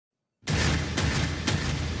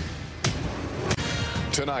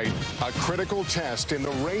Tonight, a critical test in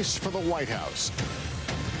the race for the White House.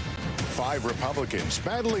 5 Republicans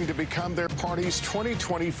battling to become their party's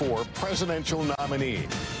 2024 presidential nominee.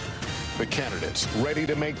 The candidates ready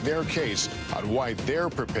to make their case on why they're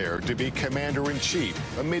prepared to be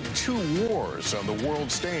commander-in-chief amid 2 wars on the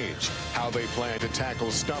world stage, how they plan to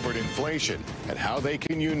tackle stubborn inflation, and how they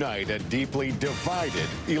can unite a deeply divided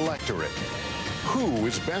electorate. Who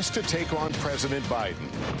is best to take on President Biden?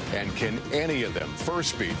 And can any of them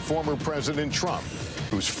first beat former President Trump,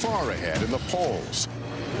 who's far ahead in the polls?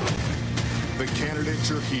 The candidates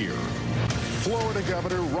are here. Florida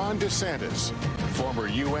Governor Ron DeSantis, former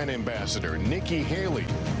UN Ambassador Nikki Haley,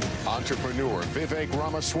 entrepreneur Vivek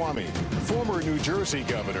Ramaswamy, former New Jersey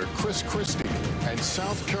Governor Chris Christie, and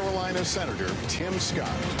South Carolina Senator Tim Scott.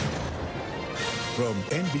 From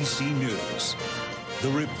NBC News, the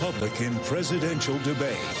Republican presidential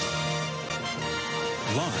debate.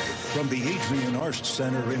 Live from the Adrian Arst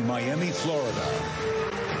Center in Miami, Florida.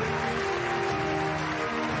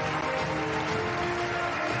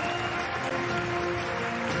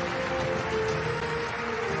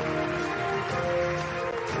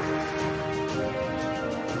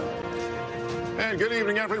 And good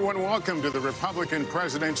evening, everyone. Welcome to the Republican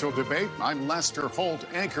presidential debate. I'm Lester Holt,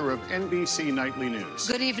 anchor of NBC Nightly News.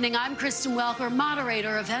 Good evening. I'm Kristen Welker,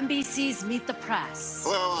 moderator of NBC's Meet the Press.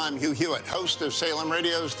 Hello, I'm Hugh Hewitt, host of Salem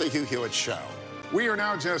Radio's The Hugh Hewitt Show. We are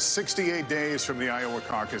now just 68 days from the Iowa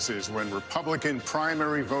caucuses when Republican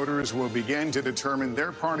primary voters will begin to determine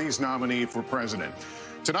their party's nominee for president.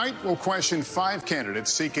 Tonight, we'll question 5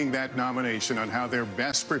 candidates seeking that nomination on how they're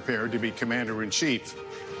best prepared to be commander-in-chief.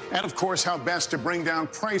 And, of course, how best to bring down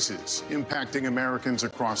prices impacting Americans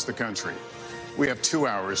across the country. We have 2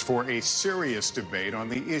 hours for a serious debate on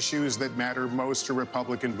the issues that matter most to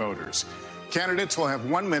Republican voters. Candidates will have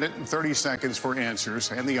 1 minute and 30 seconds for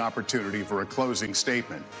answers and the opportunity for a closing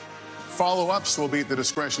statement. Follow-ups will be at the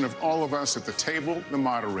discretion of all of us at the table, the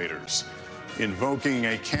moderators. Invoking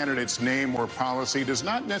a candidate's name or policy does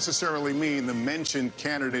not necessarily mean the mentioned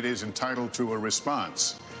candidate is entitled to a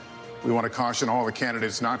response. We want to caution all the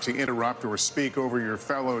candidates not to interrupt or speak over your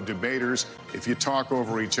fellow debaters. If you talk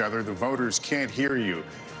over each other, the voters can't hear you.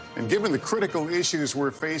 And given the critical issues we're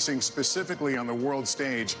facing specifically on the world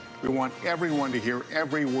stage, we want everyone to hear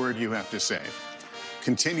every word you have to say.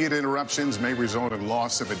 Continued interruptions may result in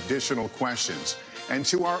loss of additional questions. And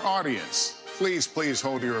to our audience, please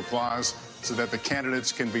hold your applause so that the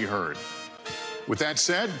candidates can be heard. With that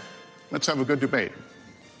said, let's have a good debate.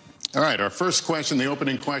 All right, our first question, the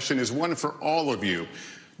opening question, is one for all of you.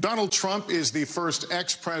 Donald Trump is the first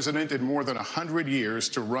ex-president in more than 100 years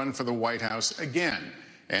to run for the White House again,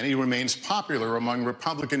 and he remains popular among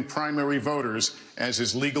Republican primary voters as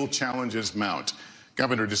his legal challenges mount.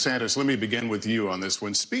 Governor DeSantis, let me begin with you on this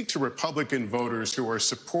one. Speak to Republican voters who are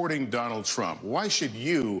supporting Donald Trump. Why should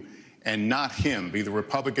you and not him be the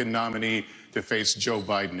Republican nominee to face Joe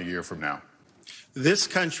Biden a year from now? This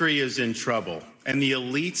country is in trouble, and the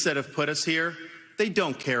elites that have put us here, they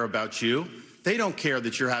don't care about you. They don't care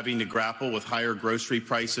that you're having to grapple with higher grocery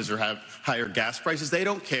prices or have higher gas prices. They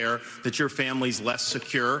don't care that your family's less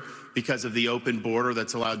secure because of the open border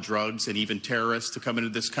that's allowed drugs and even terrorists to come into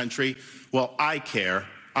this country. Well, I care.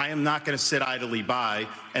 I am not going to sit idly by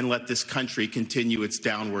and let this country continue its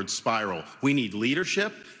downward spiral. We need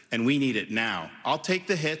leadership, and we need it now. I'll take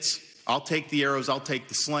the hits. I'll take the arrows. I'll take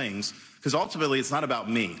the slings. Because ultimately, it's not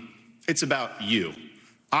about me. It's about you.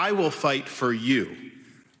 I will fight for you.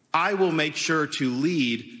 I will make sure to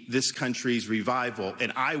lead this country's revival,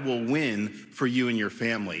 and I will win for you and your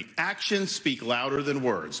family. Actions speak louder than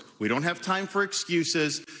words. We don't have time for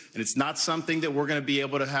excuses, and it's not something that we're going to be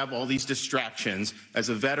able to have all these distractions. As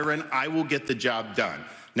a veteran, I will get the job done.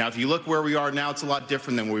 Now, if you look where we are now, it's a lot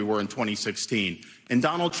different than we were in 2016. And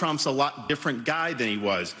Donald Trump's a lot different guy than he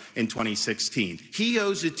was in 2016. He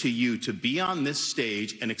owes it to you to be on this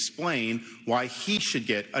stage and explain why he should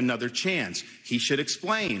get another chance. He should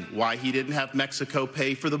explain why he didn't have Mexico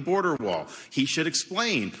pay for the border wall. He should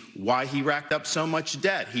explain why he racked up so much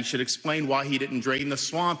debt. He should explain why he didn't drain the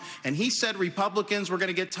swamp. And he said Republicans were going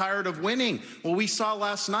to get tired of winning. Well, we saw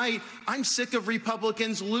last night, I'm sick of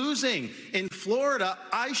Republicans losing. In Florida,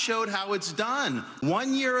 I showed how it's done.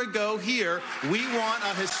 1 year ago here, we want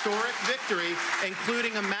a historic victory,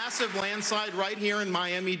 including a massive landslide right here in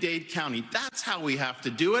Miami-Dade County. That's how we have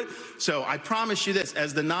to do it. So I promise you this,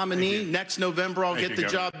 as the nominee, next November, I'll get the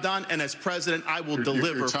job done. And as president, I will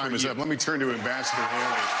deliver. Your time is up. Let me turn to Ambassador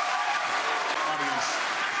Haley. Audience,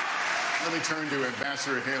 let me turn to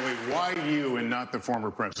Ambassador Haley. Why you and not the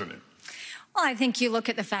former president? Well, I think you look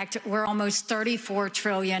at the fact that we're almost $34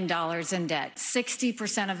 trillion in debt.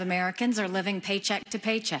 60% of Americans are living paycheck to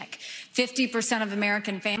paycheck. 50% of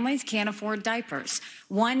American families can't afford diapers.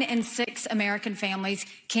 1 in 6 American families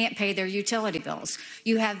can't pay their utility bills.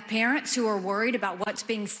 You have parents who are worried about what's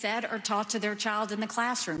being said or taught to their child in the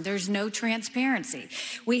classroom. There's no transparency.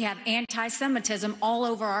 We have anti-Semitism all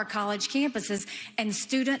over our college campuses, and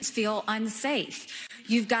students feel unsafe.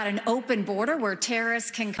 You've got an open border where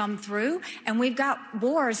terrorists can come through, and we've got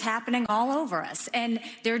wars happening all over us, and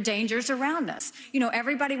there are dangers around us. You know,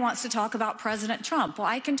 everybody wants to talk about President Trump. Well,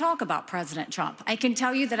 I can talk about President Trump. I can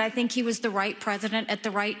tell you that I think he was the right president at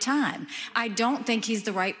the right time. I don't think he's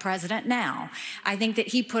the right president now. I think that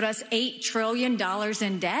he put us $8 trillion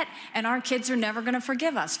in debt, and our kids are never going to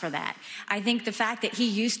forgive us for that. I think the fact that he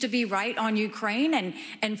used to be right on Ukraine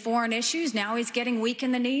and foreign issues, now he's getting weak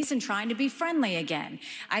in the knees and trying to be friendly again.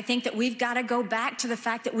 I think that we've got to go back to the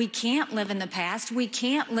fact that we can't live in the past. We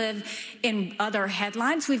can't live in other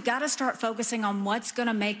headlines. We've got to start focusing on what's going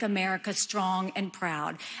to make America strong and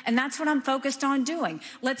proud. And that's what I'm focused on doing.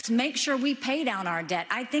 Let's make sure we pay down our debt.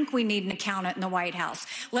 I think we need an accountant in the White House.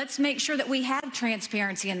 Let's make sure that we have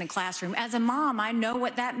transparency in the classroom. As a mom, I know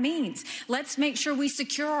what that means. Let's make sure we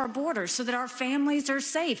secure our borders so that our families are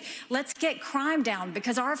safe. Let's get crime down,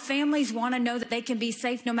 because our families want to know that they can be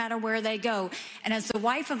safe no matter where they go. And as the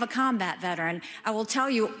wife of a combat veteran, I will tell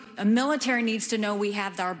you, a military needs to know we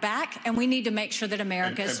have our back, and we need to make sure that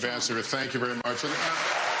America is strong. Ambassador, thank you very much. And,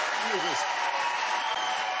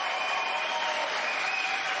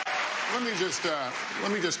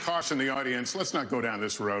 let me just caution the audience. Let's not go down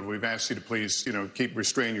this road. We've asked you to please, keep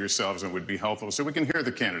restraining yourselves, and would be helpful so we can hear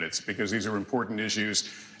the candidates, because these are important issues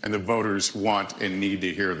and the voters want and need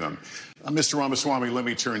to hear them. Mr. Ramaswamy, let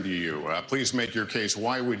me turn to you. Please make your case.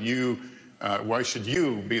 Why should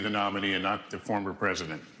you be the nominee and not the former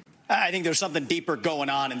president? I think there's something deeper going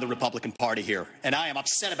on in the Republican Party here, and I am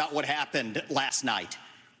upset about what happened last night.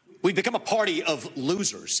 We've become a party of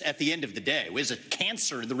losers at the end of the day. It was a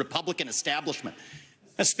cancer in the Republican establishment.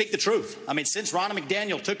 Let's speak the truth. I mean, since Ronna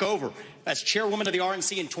McDaniel took over as chairwoman of the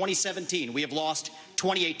RNC in 2017, we have lost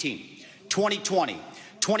 2018, 2020,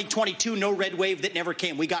 2022, no red wave that never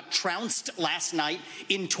came. We got trounced last night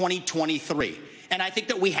in 2023. And I think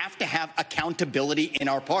that we have to have accountability in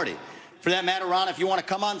our party. For that matter, Ron, if you want to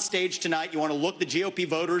come on stage tonight, you want to look the GOP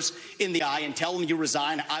voters in the eye and tell them you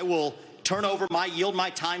resign, I will yield my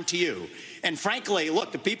time to you. And frankly,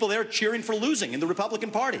 look, the people there cheering for losing in the Republican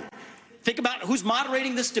Party. Think about who's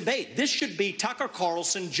moderating this debate. This should be Tucker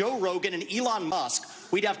Carlson, Joe Rogan, and Elon Musk.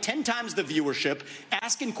 We'd have 10 times the viewership,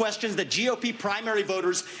 asking questions that GOP primary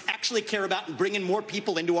voters actually care about and bringing more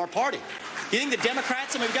people into our party. You think the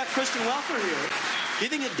Democrats, and we've got Kristen Welker here, do you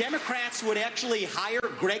think the Democrats would actually hire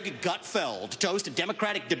Greg Gutfeld to host a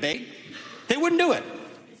Democratic debate? They wouldn't do it.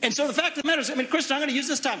 And so the fact of the matter is, Kristen, I'm going to use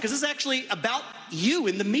this time because this is actually about you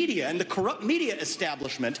in the media and the corrupt media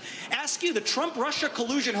establishment. Ask you, the Trump-Russia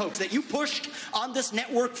collusion hoax that you pushed on this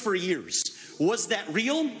network for years, was that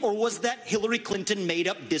real, or was that Hillary Clinton made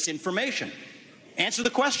up disinformation? Answer the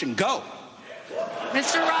question. Go.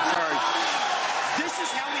 Mr. Roberts. This is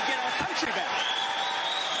how we get our country back.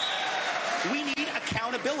 We need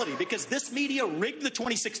accountability, because this media rigged the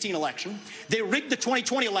 2016 election. They rigged the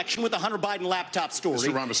 2020 election with the Hunter Biden laptop story.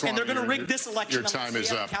 Mr. Ramaswamy, and they're going to rig this election. Your time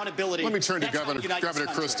is up. Accountability. Let me turn to Governor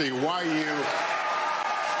Christie. Why you,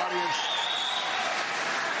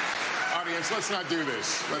 audience, let's not do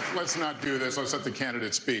this. Let's not do this. Let's let the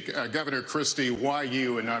candidates speak. Governor Christie, why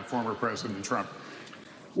you and not former President Trump?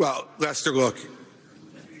 Well, Lester, look,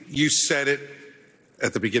 you said it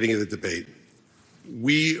at the beginning of the debate.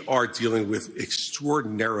 We are dealing with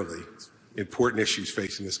extraordinarily important issues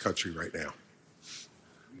facing this country right now.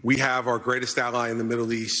 We have our greatest ally in the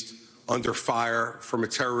Middle East under fire from a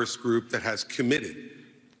terrorist group that has committed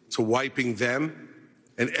to wiping them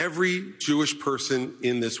and every Jewish person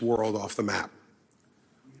in this world off the map.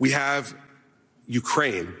 We have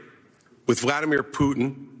Ukraine with Vladimir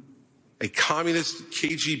Putin, a communist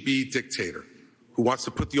KGB dictator who wants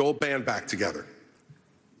to put the old band back together.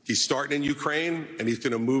 He's starting in Ukraine, and he's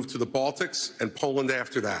going to move to the Baltics and Poland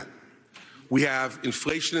after that. We have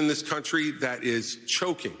inflation in this country that is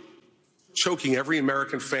choking every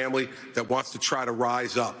American family that wants to try to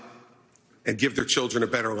rise up and give their children a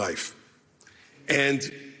better life. And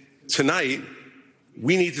tonight,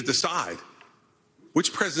 we need to decide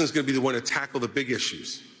which president is going to be the one to tackle the big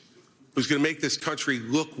issues, who's going to make this country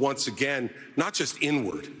look once again, not just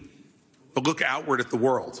inward, but look outward at the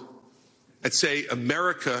world. I'd say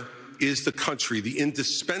America is the country, the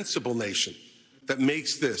indispensable nation that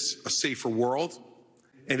makes this a safer world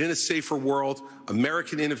and in a safer world,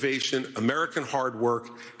 American innovation, American hard work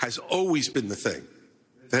has always been the thing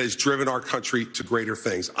that has driven our country to greater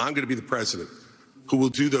things. I'm going to be the president who will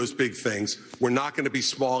do those big things. We're not going to be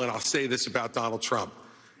small, and I'll say this about Donald Trump.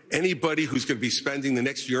 Anybody who's going to be spending the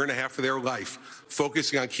next year and a half of their life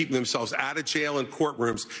focusing on keeping themselves out of jail and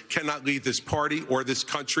courtrooms cannot lead this party or this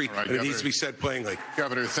country, right, and it needs to be said plainly.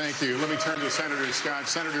 Governor, thank you. Let me turn to Senator Scott.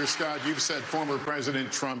 Senator Scott, you've said former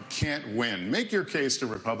President Trump can't win. Make your case to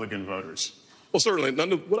Republican voters. Well, certainly.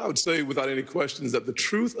 What I would say without any question is that the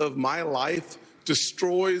truth of my life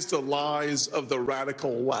destroys the lies of the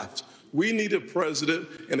radical left. We need a president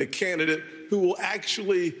and a candidate who will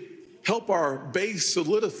actually help our base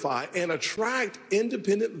solidify and attract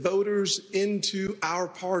independent voters into our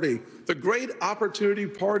party. The Great Opportunity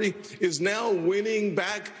Party is now winning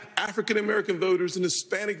back African-American voters and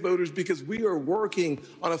Hispanic voters because we are working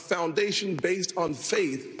on a foundation based on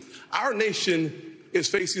faith. Our nation is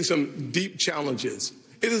facing some deep challenges.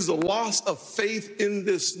 It is the loss of faith in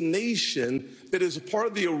this nation that is a part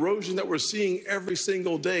of the erosion that we're seeing every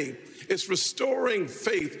single day. It's restoring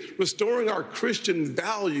faith, restoring our Christian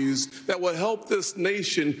values that will help this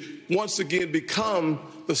nation once again become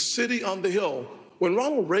the city on the hill. When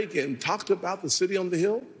Ronald Reagan talked about the city on the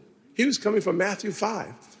hill, he was coming from Matthew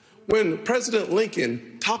 5. When President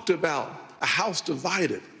Lincoln talked about a house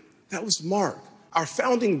divided, that was Mark. Our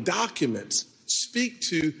founding documents speak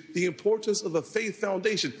to the importance of a faith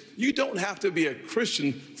foundation. You don't have to be a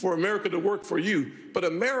Christian for America to work for you, but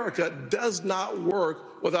America does not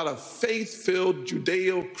work without a faith-filled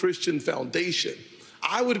Judeo-Christian foundation.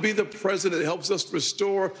 I would be the president that helps us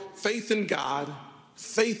restore faith in God,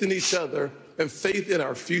 faith in each other, and faith in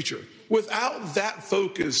our future. Without that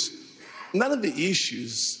focus, none of the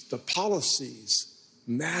issues, the policies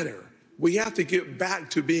matter. We have to get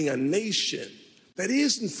back to being a nation that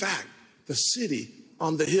is, in fact, the city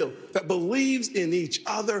on the hill, that believes in each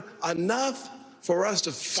other enough for us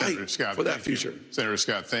to fight Scott, for that future. Senator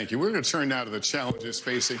Scott, thank you. We're going to turn now to the challenges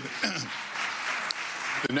facing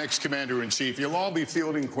the next commander-in-chief. You'll all be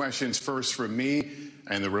fielding questions first from me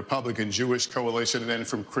and the Republican Jewish Coalition, and then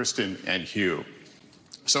from Kristen and Hugh.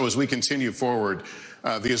 So as we continue forward,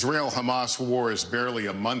 the Israel-Hamas war is barely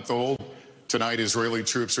a month old. Tonight, Israeli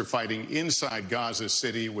troops are fighting inside Gaza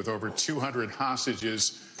City with over 200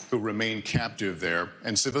 hostages who remain captive there,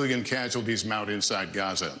 and civilian casualties mount inside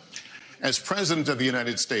Gaza. As President of the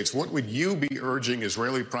United States, what would you be urging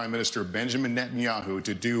Israeli Prime Minister Benjamin Netanyahu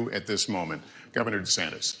to do at this moment? Governor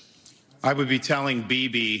DeSantis. I would be telling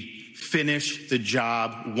Bibi, finish the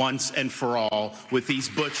job once and for all with these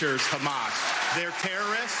butchers, Hamas. They're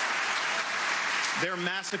terrorists. They're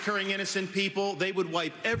massacring innocent people. They would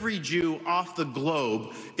wipe every Jew off the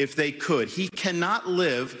globe if they could. He cannot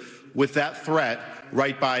live with that threat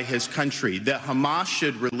right by his country. That Hamas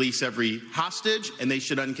should release every hostage and they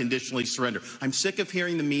should unconditionally surrender. I'm sick of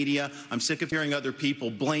hearing the media, I'm sick of hearing other people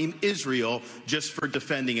blame Israel just for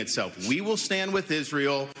defending itself. We will stand with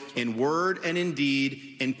Israel in word and in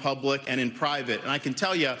deed, in public and in private. And I can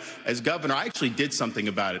tell you, as governor, I actually did something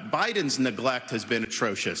about it. Biden's neglect has been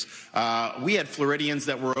atrocious. We had Floridians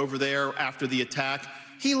that were over there after the attack.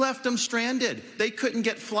 He left them stranded. They couldn't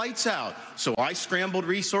get flights out. So I scrambled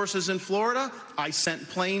resources in Florida. I sent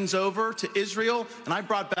planes over to Israel, and I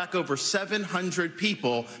brought back over 700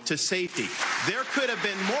 people to safety. There could have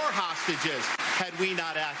been more hostages had we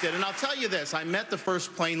not acted. And I'll tell you this, I met the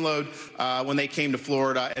first plane load when they came to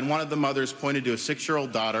Florida, and one of the mothers pointed to a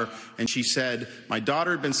 6-year-old daughter, and she said, my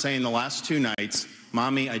daughter had been saying the last 2 nights,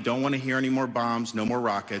 Mommy, I don't want to hear any more bombs, no more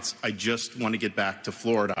rockets. I just want to get back to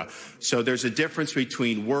Florida. So there's a difference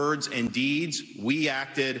between words and deeds. We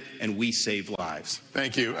acted and we saved lives.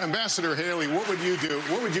 Thank you. Ambassador Haley, what would you do?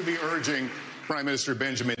 What would you be urging Prime Minister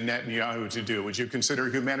Benjamin Netanyahu to do? Would you consider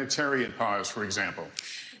humanitarian pause, for example?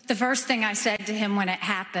 The first thing I said to him when it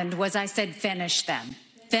happened was I said, finish them.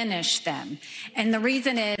 Finish them. And the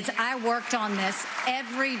reason is I worked on this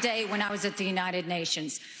every day when I was at the United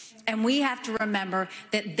Nations. And we have to remember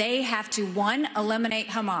that they have to, 1, eliminate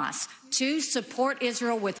Hamas, 2, support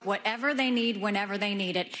Israel with whatever they need whenever they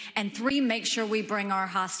need it, and 3, make sure we bring our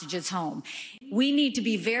hostages home. We need to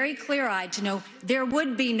be very clear-eyed to know there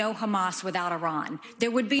would be no Hamas without Iran.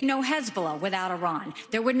 There would be no Hezbollah without Iran.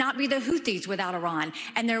 There would not be the Houthis without Iran.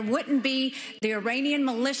 And there wouldn't be the Iranian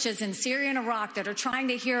militias in Syria and Iraq that are trying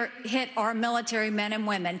to hit our military men and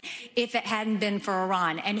women if it hadn't been for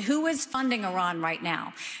Iran. And who is funding Iran right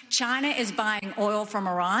now? China is buying oil from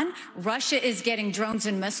Iran. Russia is getting drones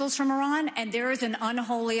and missiles from Iran. And there is an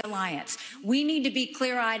unholy alliance. We need to be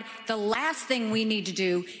clear-eyed. The last thing we need to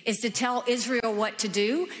do is to tell Israel Israel what to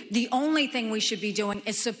do. The only thing we should be doing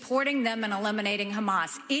is supporting them and eliminating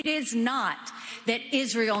Hamas. It is not that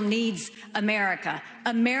Israel needs America.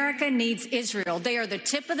 America needs Israel. They are the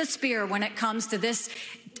tip of the spear when it comes to this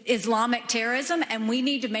Islamic terrorism, and we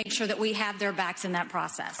need to make sure that we have their backs in that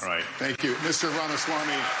process. All right. Thank you. Mr.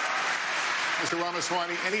 Ramaswamy. Mr.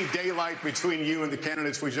 Ramaswamy, any daylight between you and the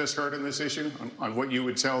candidates we just heard on this issue on what you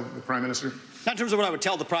would tell the Prime Minister? Not in terms of what I would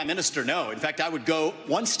tell the Prime Minister, no. In fact, I would go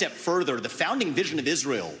one step further. The founding vision of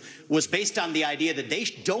Israel was based on the idea that they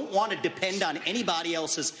don't want to depend on anybody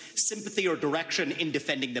else's sympathy or direction in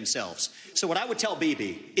defending themselves. So what I would tell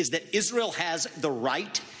Bibi is that Israel has the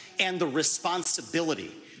right and the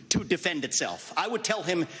responsibility to defend itself. I would tell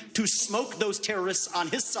him to smoke those terrorists on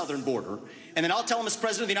his southern border, and then I'll tell him as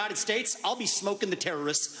President of the United States, I'll be smoking the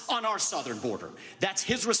terrorists on our southern border. That's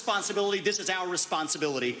his responsibility. This is our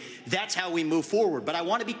responsibility. That's how we move forward. But I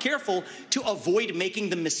want to be careful to avoid making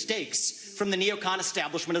the mistakes from the neocon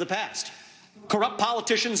establishment of the past. Corrupt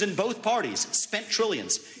politicians in both parties spent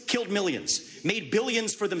trillions, killed millions, made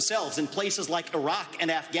billions for themselves in places like Iraq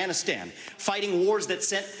and Afghanistan, fighting wars that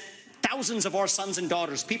sent thousands of our sons and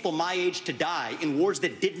daughters, people my age, to die in wars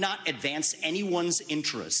that did not advance anyone's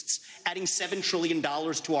interests, adding $7 trillion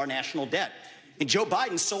to our national debt. And Joe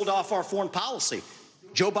Biden sold off our foreign policy.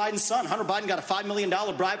 Joe Biden's son, Hunter Biden, got a $5 million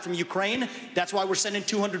bribe from Ukraine. That's why we're sending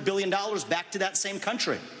 $200 billion back to that same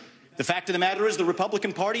country. The fact of the matter is the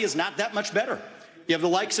Republican Party is not that much better. You have the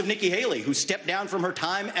likes of Nikki Haley, who stepped down from her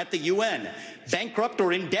time at the UN. Bankrupt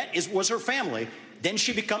or in debt was her family. Then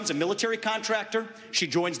she becomes a military contractor. She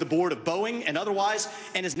joins the board of Boeing and otherwise,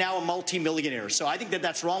 and is now a multimillionaire. So I think that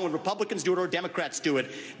that's wrong when Republicans do it or Democrats do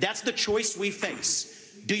it. That's the choice we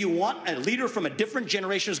face. Do you want a leader from a different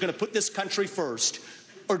generation who's going to put this country first,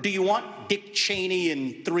 or do you want Dick Cheney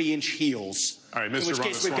in 3-inch heels? All right, Mr. In which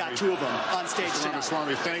case, we've got two of them on stage Mr. tonight.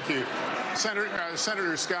 Ramaswamy, thank you.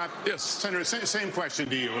 Senator Scott, yes. Senator, same question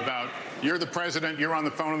to you about you're the president, you're on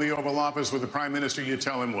the phone in the Oval Office with the Prime Minister, you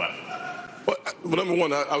tell him what? Well, number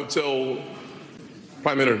one, I would tell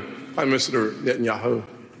Prime Minister Netanyahu,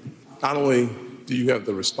 not only do you have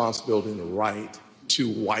the responsibility and the right to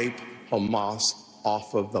wipe Hamas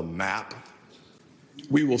off of the map,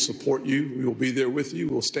 we will support you. We will be there with you.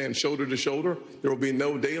 We'll stand shoulder to shoulder. There will be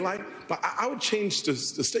no daylight. But I would change the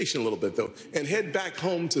station a little bit, though, and head back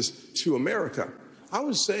home to America. I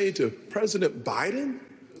would say to President Biden,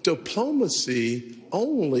 diplomacy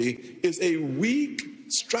only is a weak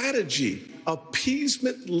strategy.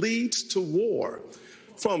 Appeasement leads to war.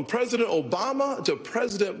 From President Obama to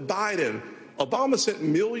President Biden, Obama sent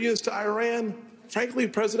millions to Iran. Frankly,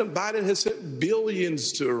 President Biden has sent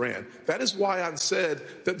billions to Iran. That is why I've said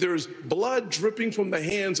that there's blood dripping from the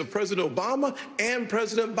hands of President Obama and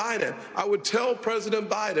President Biden. I would tell President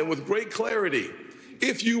Biden with great clarity,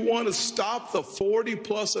 if you want to stop the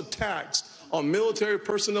 40+ attacks on military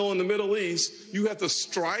personnel in the Middle East, you have to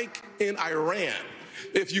strike in Iran.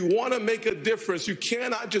 If you want to make a difference, you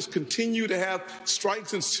cannot just continue to have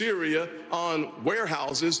strikes in Syria on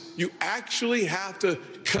warehouses. You actually have to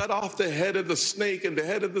cut off the head of the snake, and the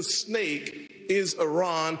head of the snake is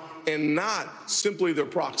Iran and not simply their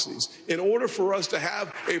proxies. In order for us to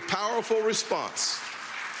have a powerful response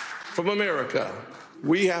from America,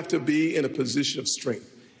 we have to be in a position of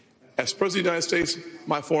strength. As President of the United States,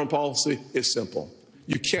 my foreign policy is simple.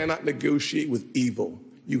 You cannot negotiate with evil.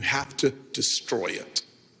 You have to destroy it.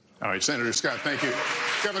 All right, Senator Scott, thank you.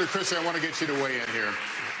 Governor Christie, I want to get you to weigh in here.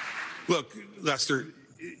 Look, Lester,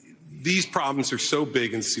 these problems are so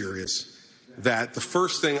big and serious that the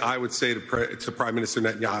first thing I would say to Prime Minister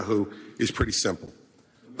Netanyahu is pretty simple.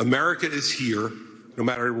 America is here, no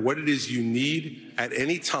matter what it is you need at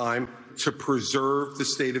any time, to preserve the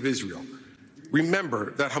state of Israel.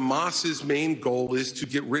 Remember that Hamas's main goal is to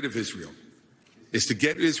get rid of Israel, is to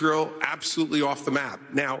get Israel absolutely off the map.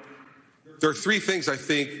 Now, there are three things I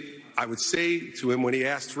think I would say to him when he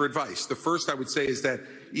asked for advice. The first I would say is that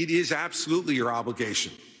it is absolutely your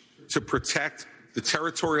obligation to protect the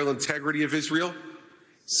territorial integrity of Israel.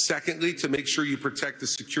 Secondly, to make sure you protect the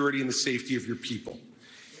security and the safety of your people.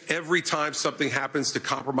 Every time something happens to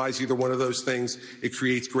compromise either one of those things, it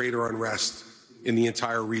creates greater unrest in the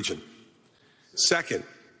entire region. Second,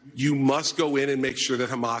 you must go in and make sure that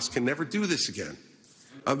Hamas can never do this again.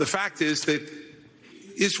 The fact is that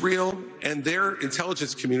Israel and their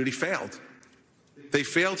intelligence community failed. They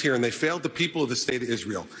failed here, and they failed the people of the state of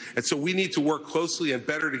Israel. And so we need to work closely and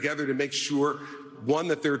better together to make sure, one,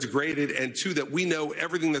 that they're degraded, and two, that we know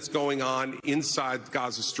everything that's going on inside the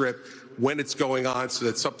Gaza Strip when it's going on, so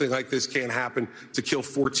that something like this can't happen to kill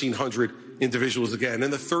 1,400 individuals again.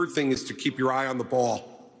 And the third thing is to keep your eye on the ball.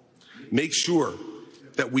 Make sure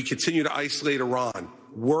that we continue to isolate Iran,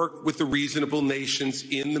 work with the reasonable nations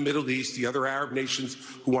in the Middle East, the other Arab nations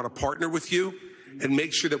who want to partner with you, and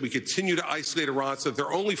make sure that we continue to isolate Iran so that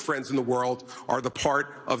their only friends in the world are the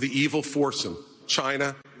part of the evil foursome: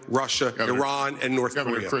 China, Russia, Iran, and North Korea.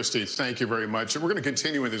 Governor Christie, thank you very much. And we're going to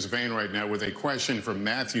continue in this vein right now with a question from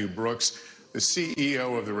Matthew Brooks, the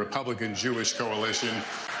CEO of the Republican Jewish Coalition,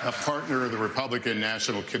 a partner of the Republican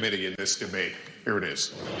National Committee in this debate. Here it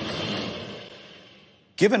is.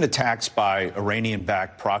 Given attacks by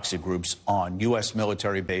Iranian-backed proxy groups on U.S.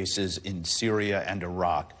 military bases in Syria and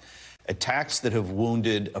Iraq, attacks that have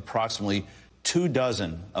wounded approximately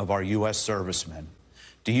 24 of our U.S. servicemen,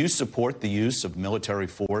 do you support the use of military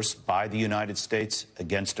force by the United States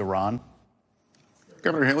against Iran?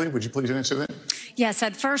 Governor Haley, would you please answer that? Yes,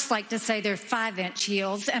 I'd first like to say they're 5-inch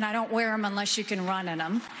heels, and I don't wear them unless you can run in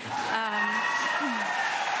them.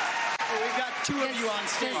 We've got two of you on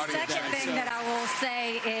stage. The second thing that I will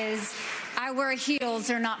say is I wear heels.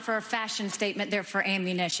 They're not for a fashion statement. They're for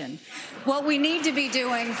ammunition. What we need to be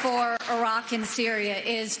doing for Iraq and Syria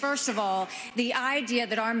is, first of all, the idea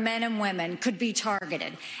that our men and women could be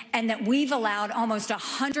targeted and that we've allowed almost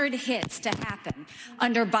 100 hits to happen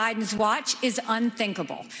under Biden's watch is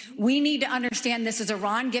unthinkable. We need to understand this is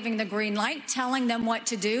Iran giving the green light, telling them what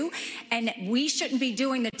to do, and we shouldn't be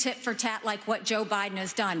doing the tit for tat like what Joe Biden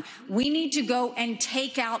has done. We need to go and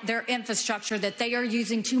take out their infrastructure that they are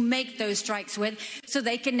using to make those strikes with so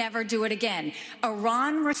they can never do it again.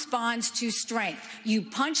 Iran responds to strength. You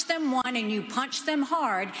punch them one and you punch them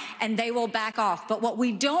hard and they will back off. But what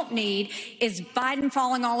we don't need is Biden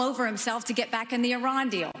falling all over himself to get back in the Iran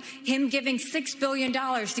deal. Him giving $6 billion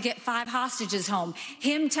to get 5 hostages home.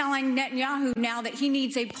 Him telling Netanyahu now that he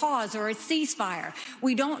needs a pause or a ceasefire.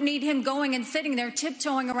 We don't need him going and sitting there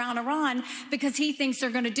tiptoeing around Iran because he thinks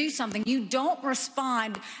they're going to do something. You don't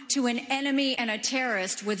respond to an enemy and a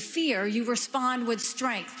terrorist with fear. You respond with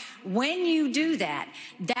strength. When you do that,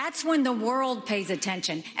 that's when the world pays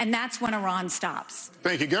attention, and that's when Iran stops.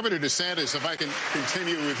 Thank you. Governor DeSantis, if I can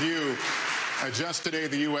continue with you. Just today,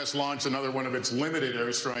 the U.S. launched another one of its limited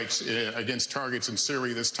airstrikes against targets in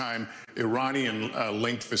Syria, this time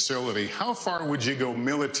Iranian-linked facility. How far would you go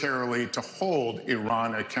militarily to hold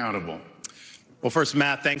Iran accountable? Well, first,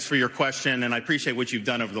 Matt, thanks for your question, and I appreciate what you've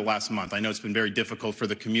done over the last month. I know it's been very difficult for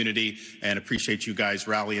the community, and appreciate you guys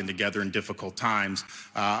rallying together in difficult times.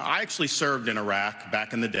 I actually served in Iraq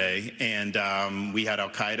back in the day, and we had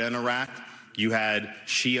al-Qaeda in Iraq. You had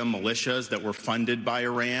Shia militias that were funded by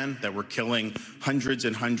Iran that were killing hundreds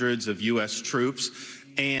and hundreds of U.S. troops.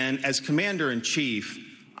 And as commander-in-chief,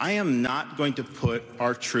 I am not going to put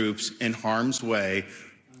our troops in harm's way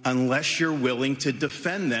unless you're willing to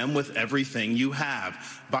defend them with everything you have.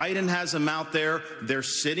 Biden has them out there. They're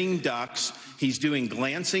sitting ducks. He's doing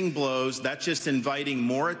glancing blows. That's just inviting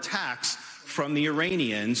more attacks from the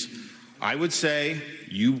Iranians. I would say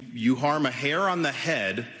you harm a hair on the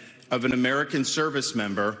head of an American service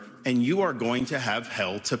member, and you are going to have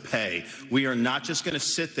hell to pay. We are not just going to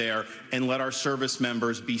sit there and let our service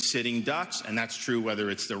members be sitting ducks, and that's true whether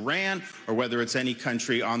it's Iran or whether it's any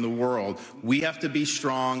country on the world. We have to be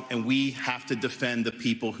strong, and we have to defend the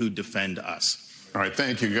people who defend us. All right,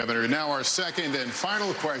 thank you, Governor. Now our second and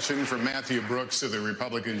final question from Matthew Brooks of the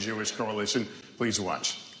Republican Jewish Coalition. Please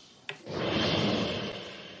watch.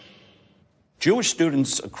 Jewish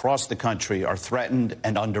students across the country are threatened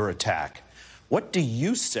and under attack. What do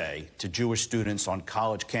you say to Jewish students on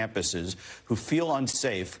college campuses who feel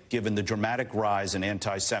unsafe given the dramatic rise in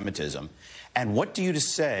anti-Semitism? And what do you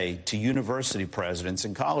say to university presidents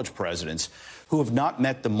and college presidents who have not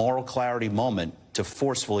met the moral clarity moment to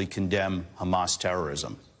forcefully condemn Hamas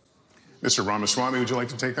terrorism? Mr. Ramaswamy, would you like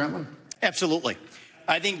to take that one? Absolutely.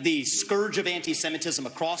 I think the scourge of anti-Semitism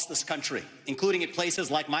across this country, including at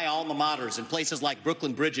places like my alma maters and places like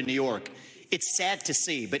Brooklyn Bridge in New York, it's sad to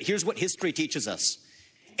see, but here's what history teaches us.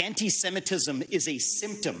 Anti-Semitism is a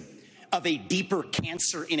symptom of a deeper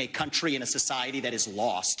cancer in a country and a society that is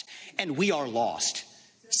lost, and we are lost.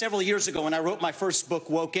 Several years ago, when I wrote my first book,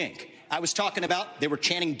 Woke Inc., I was talking about they were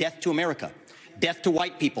chanting death to America. Death to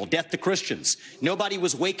white people, death to Christians. Nobody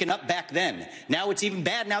was waking up back then. Now it's even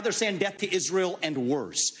bad. Now they're saying death to Israel and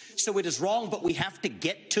worse. So it is wrong, but we have to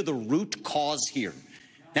get to the root cause here.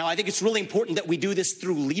 Now, I think it's really important that we do this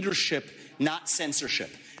through leadership, not censorship.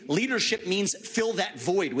 Leadership means fill that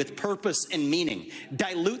void with purpose and meaning.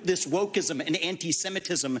 Dilute this wokeism and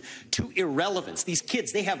anti-Semitism to irrelevance. These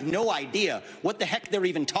kids, they have no idea what the heck they're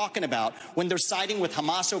even talking about when they're siding with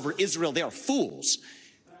Hamas over Israel. They are fools.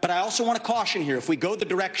 But I also want to caution here, if we go the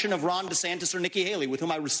direction of Ron DeSantis or Nikki Haley, with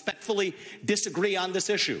whom I respectfully disagree on this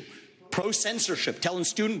issue, pro-censorship, telling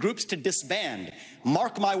student groups to disband.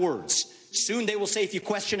 Mark my words. Soon they will say if you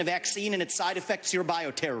question a vaccine and its side effects, you're a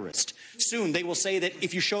bioterrorist. Soon they will say that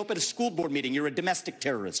if you show up at a school board meeting, you're a domestic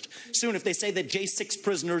terrorist. Soon if they say that J6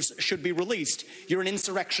 prisoners should be released, you're an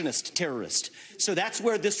insurrectionist terrorist. So that's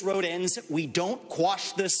where this road ends. We don't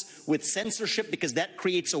quash this with censorship because that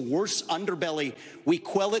creates a worse underbelly. We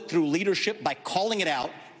quell it through leadership by calling it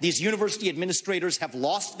out. These university administrators have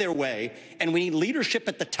lost their way, and we need leadership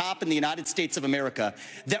at the top in the United States of America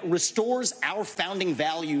that restores our founding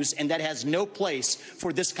values and that has no place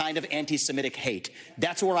for this kind of anti-Semitic hate.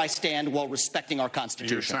 That's where I stand while respecting our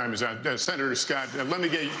Constitution. Your time is out. Senator Scott, let me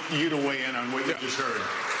get you to weigh in on what you just heard.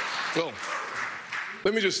 Well,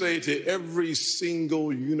 let me just say to every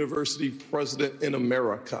single university president in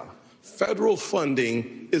America, federal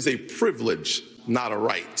funding is a privilege, not a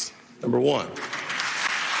right. Number one.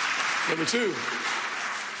 Number two,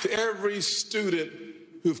 to every student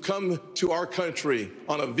who've come to our country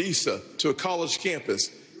on a visa to a college campus,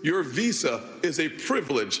 your visa is a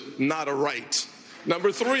privilege, not a right.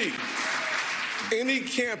 Number three, any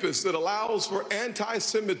campus that allows for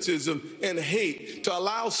anti-Semitism and hate, to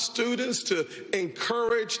allow students to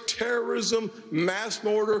encourage terrorism, mass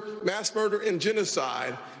murder, and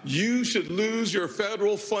genocide, you should lose your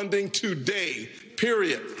federal funding today,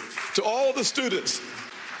 period. To all the students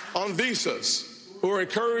on visas who are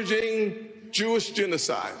encouraging Jewish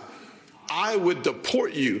genocide, I would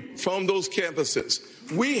deport you from those campuses.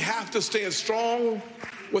 We have to stand strong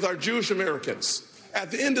with our Jewish Americans.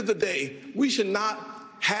 At the end of the day, we should not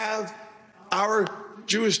have our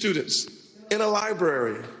Jewish students in a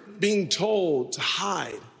library being told to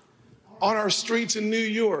hide. On our streets in New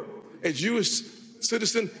York, a Jewish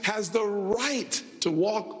citizen has the right to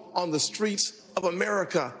walk on the streets of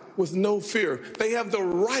America with no fear. They have the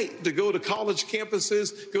right to go to college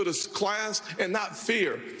campuses, go to class, and not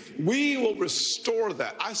fear. We will restore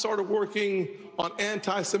that. I started working on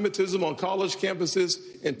anti-Semitism on college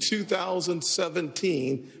campuses in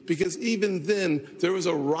 2017 because even then there was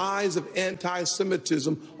a rise of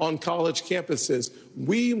anti-Semitism on college campuses.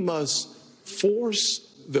 We must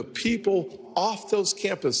force the people off those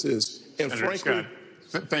campuses and Senator frankly,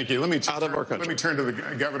 Scott, thank you. Let me turn to the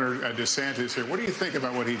Governor DeSantis here. What do you think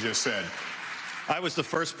about what he just said? I was the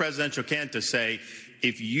first presidential candidate to say,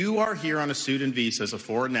 if you are here on a student visa as a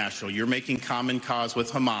foreign national, you're making common cause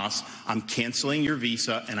with Hamas, I'm canceling your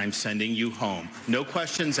visa and I'm sending you home. No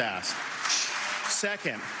questions asked.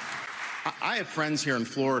 Second, I have friends here in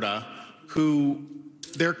Florida who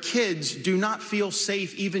their kids do not feel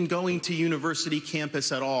safe even going to university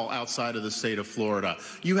campus at all outside of the state of Florida.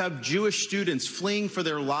 You have Jewish students fleeing for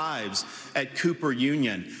their lives at Cooper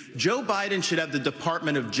Union. Joe Biden should have the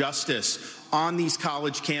Department of Justice on these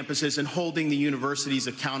college campuses and holding the universities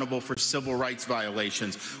accountable for civil rights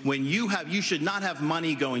violations. When you should not have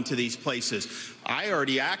money going to these places. I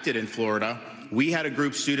already acted in Florida. We had a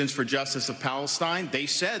group, Students for Justice of Palestine. They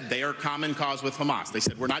said they are common cause with Hamas. They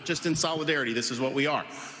said, we're not just in solidarity, this is what we are.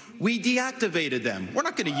 We deactivated them. We're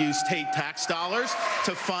not going to use state tax dollars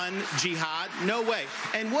to fund jihad. No way.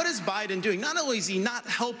 And what is Biden doing? Not only is he not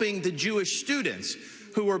helping the Jewish students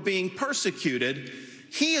who are being persecuted,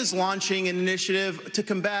 he is launching an initiative to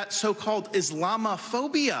combat so-called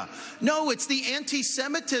Islamophobia. No, it's the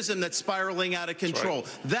anti-Semitism that's spiraling out of control.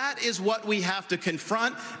 Right. That is what we have to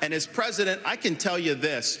confront. And as president, I can tell you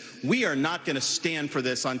this, we are not going to stand for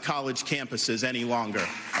this on college campuses any longer.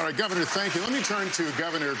 All right, Governor, thank you. Let me turn to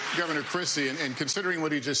Governor Christie. And considering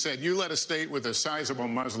what he just said, you led a state with a sizable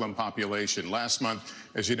Muslim population. Last month,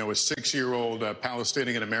 as you know, a 6-year-old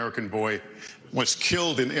Palestinian-American boy was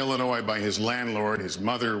killed in Illinois by his landlord. His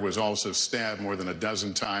mother was also stabbed more than a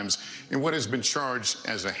dozen times in what has been charged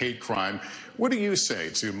as a hate crime. What do you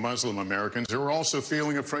say to Muslim Americans who are also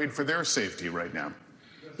feeling afraid for their safety right now?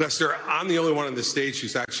 Lester, I'm the only one on the stage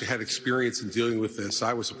who's actually had experience in dealing with this.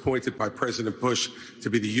 I was appointed by President Bush to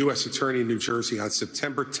be the U.S. Attorney in New Jersey on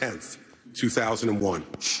September 10th, 2001.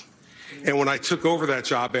 And when I took over that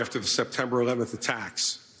job after the September 11th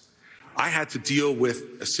attacks, I had to deal with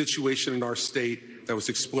a situation in our state that was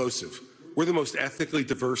explosive. We're the most ethnically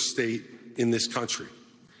diverse state in this country.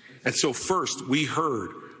 And so first, we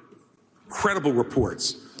heard credible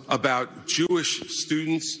reports about Jewish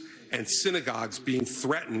students and synagogues being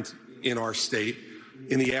threatened in our state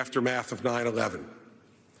in the aftermath of 9/11.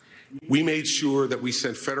 We made sure that we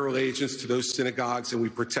sent federal agents to those synagogues and we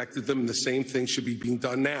protected them, and the same thing should be being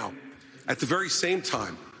done now. At the very same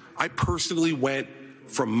time, I personally went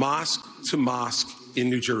from mosque to mosque in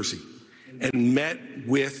New Jersey and met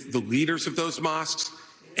with the leaders of those mosques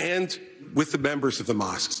and with the members of the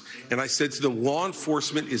mosques. And I said to them, law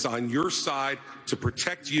enforcement is on your side to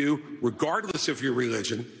protect you, regardless of your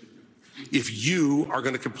religion, if you are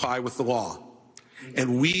going to comply with the law.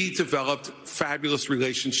 And we developed fabulous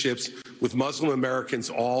relationships with Muslim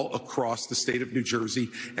Americans all across the state of New Jersey,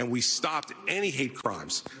 and we stopped any hate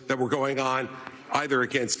crimes that were going on either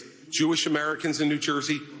against Jewish Americans in New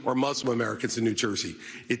Jersey or Muslim Americans in New Jersey.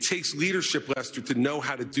 It takes leadership, Lester, to know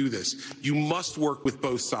how to do this. You must work with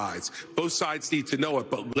both sides. Both sides need to know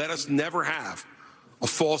it, but let us never have a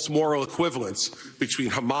false moral equivalence between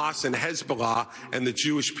Hamas and Hezbollah and the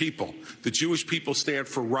Jewish people. The Jewish people stand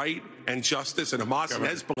for right and justice, and Hamas and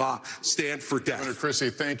Hezbollah stand for death. Governor Christie,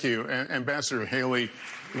 thank you. Ambassador Haley,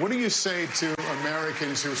 what do you say to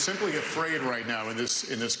Americans who are simply afraid right now in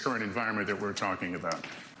this current environment that we're talking about?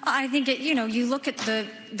 I think, you look at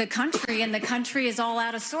the country, and the country is all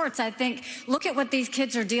out of sorts. I think, look at what these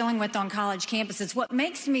kids are dealing with on college campuses. What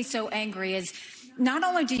makes me so angry is not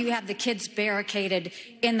only do you have the kids barricaded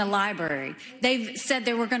in the library, they've said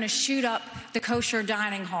they were going to shoot up the kosher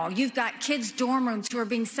dining hall. You've got kids' dorm rooms who are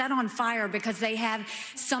being set on fire because they have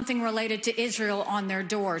something related to Israel on their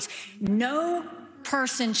doors. No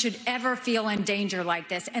person should ever feel in danger like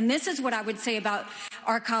this. And this is what I would say about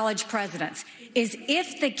our college presidents, is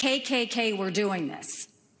if the KKK were doing this,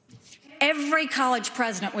 every college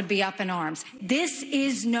president would be up in arms. This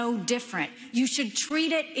is no different. You should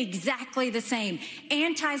treat it exactly the same.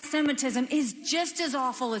 Anti-Semitism is just as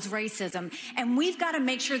awful as racism, and we've got to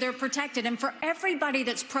make sure they're protected. And for everybody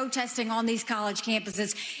that's protesting on these college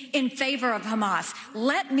campuses in favor of Hamas,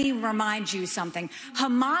 let me remind you something.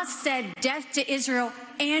 Hamas said death to Israel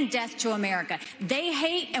and death to America. They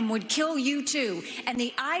hate and would kill you too. And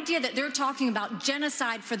the idea that they're talking about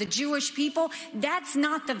genocide for the Jewish people, that's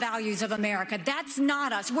not the values of America. That's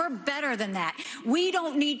not us. We're better than that. We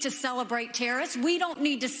don't need to celebrate terrorists. We don't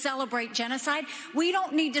need to celebrate genocide. We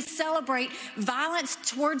don't need to celebrate violence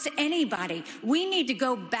towards anybody. We need to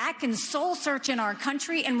go back and soul search in our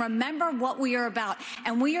country and remember what we are about.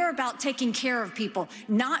 And we are about taking care of people,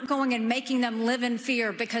 not going and making them live in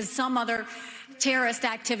fear because some other terrorist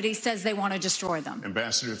activity says they want to destroy them.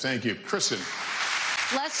 Ambassador, thank you. Kristen.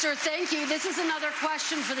 Lester, thank you. This is another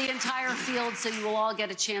question for the entire field, so you will all get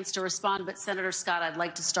a chance to respond. But Senator Scott, I'd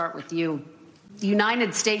like to start with you. The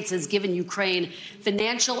United States has given Ukraine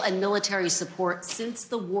financial and military support since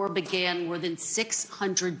the war began more than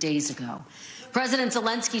 600 days ago. President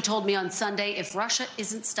Zelensky told me on Sunday if Russia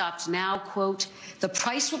isn't stopped now, quote, the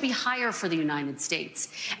price will be higher for the United States,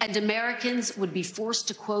 and Americans would be forced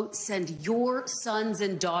to, quote, send your sons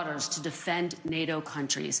and daughters to defend NATO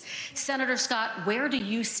countries. Senator Scott, where do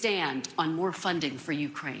you stand on more funding for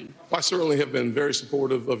Ukraine? I certainly have been very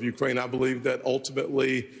supportive of Ukraine. I believe that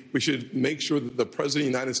ultimately we should make sure that the President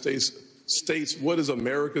of the United States states what is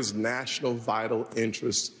America's national vital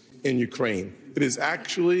interest in Ukraine. It is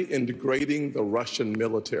actually in degrading the Russian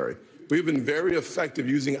military. We've been very effective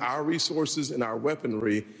using our resources and our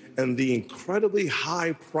weaponry and the incredibly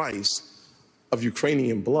high price of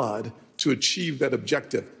Ukrainian blood to achieve that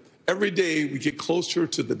objective. Every day we get closer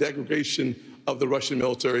to the degradation of the Russian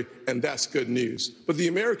military, and that's good news. But the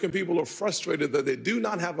American people are frustrated that they do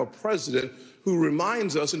not have a president who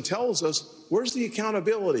reminds us and tells us, where's the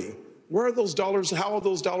accountability? Where are those dollars? How are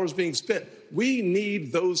those dollars being spent? We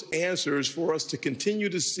need those answers for us to continue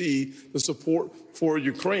to see the support for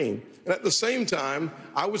Ukraine. And at the same time,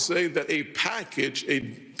 I would say that a package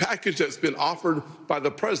that's been offered by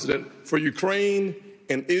the president for Ukraine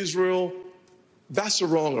and Israel, that's the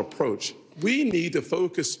wrong approach. We need to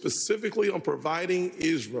focus specifically on providing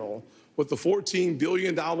Israel with the $14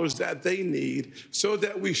 billion that they need so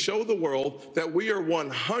that we show the world that we are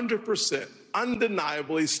 100%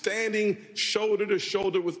 undeniably standing shoulder to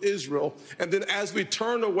shoulder with Israel. And then as we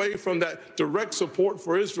turn away from that direct support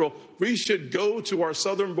for Israel, we should go to our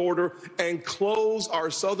southern border and close our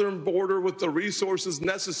southern border with the resources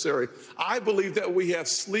necessary. I believe that we have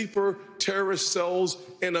sleeper terrorist cells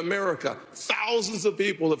in America. Thousands of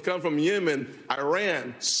people have come from Yemen,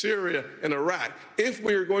 Iran, Syria, and Iraq. If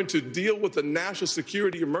we are going to deal with the national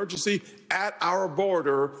security emergency at our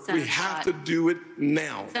border, we have to do it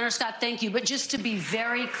now. Senator Scott, thank you. But just to be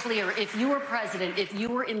very clear, if you were president, if you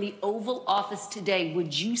were in the Oval Office today,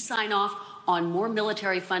 would you sign off on more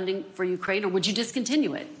military funding for Ukraine, or would you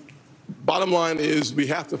discontinue it? Bottom line is we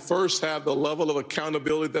have to first have the level of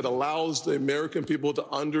accountability that allows the American people to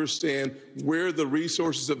understand where the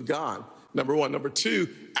resources have gone. number one. Number two,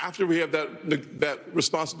 after we have that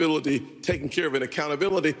responsibility taken care of and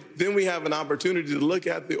accountability, then we have an opportunity to look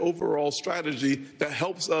at the overall strategy that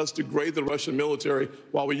helps us degrade the Russian military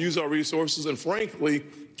while we use our resources and, frankly,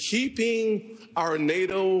 keeping our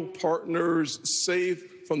NATO partners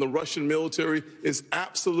safe from the Russian military is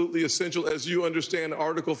absolutely essential. As you understand,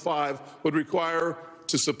 Article 5 would require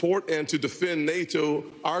to support and to defend NATO,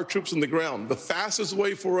 our troops on the ground. The fastest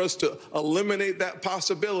way for us to eliminate that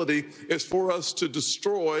possibility is for us to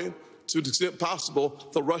destroy, to the extent possible,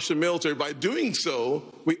 the Russian military. By doing so,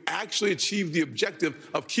 we actually achieve the objective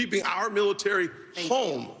of keeping our military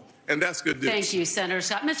home. And that's good news. Thank you, Senator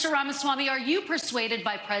Scott. Mr. Ramaswamy, are you persuaded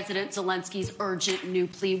by President Zelensky's urgent new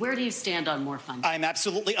plea? Where do you stand on more funding? I'm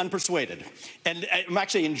absolutely unpersuaded. And I'm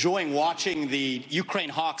actually enjoying watching the Ukraine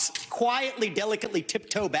hawks quietly, delicately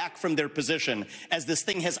tiptoe back from their position as this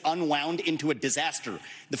thing has unwound into a disaster.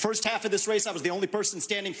 The first half of this race, I was the only person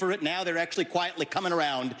standing for it. Now they're actually quietly coming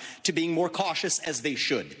around to being more cautious, as they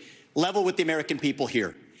should. Level with the American people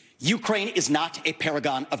here. Ukraine is not a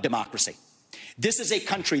paragon of democracy. This is a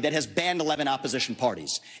country that has banned 11 opposition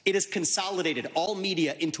parties. It has consolidated all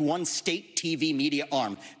media into one state TV media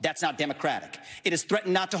arm. That's not democratic. It has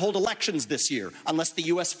threatened not to hold elections this year unless the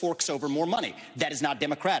U.S. forks over more money. That is not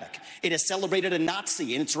democratic. It has celebrated a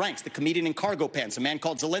Nazi in its ranks, the comedian in cargo pants, a man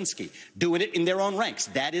called Zelensky, doing it in their own ranks.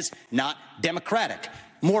 That is not democratic.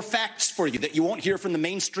 More facts for you that you won't hear from the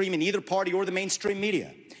mainstream in either party or the mainstream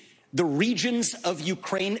media. The regions of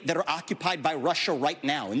Ukraine that are occupied by Russia right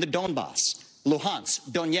now in the Donbass,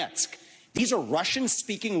 Luhansk, Donetsk. These are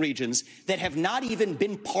Russian-speaking regions that have not even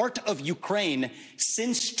been part of Ukraine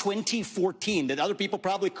since 2014, that other people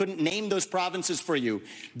probably couldn't name those provinces for you.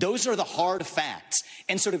 Those are the hard facts.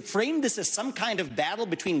 And so to frame this as some kind of battle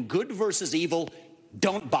between good versus evil,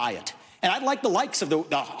 don't buy it. And I'd like the likes of the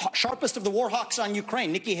sharpest of the war hawks on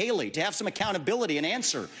Ukraine, Nikki Haley, to have some accountability and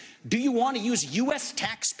answer. Do you want to use U.S.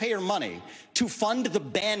 taxpayer money to fund the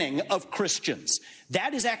banning of Christians?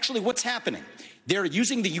 That is actually what's happening. They're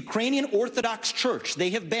using the Ukrainian Orthodox Church. They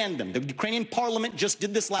have banned them. The Ukrainian parliament just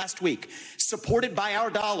did this last week, supported by our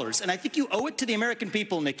dollars. And I think you owe it to the American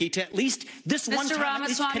people, Nikki, to at least this one time at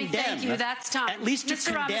least condemn. Thank you. That's time. At least to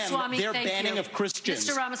condemn their banning of Christians.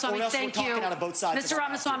 Mr. Ramaswamy, thank you. Mr.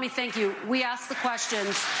 Ramaswamy, thank you. We asked the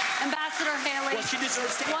questions. Ambassador Haley, well, she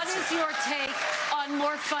deserves to what is your take on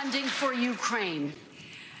more funding for Ukraine?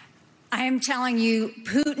 I am telling you,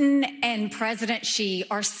 Putin and President Xi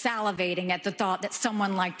are salivating at the thought that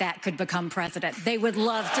someone like that could become president. They would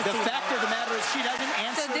love to see that. The fact of the matter is she doesn't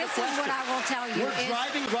answer the question. So this is what I will tell you. We're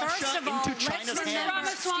driving Russia into China's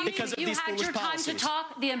hands because of these foolish policies. You had your time to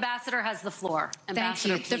talk. The ambassador has the floor.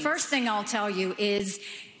 Ambassador, thank you. The first thing I'll tell you is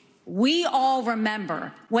we all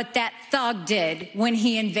remember what that thug did when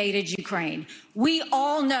he invaded Ukraine. We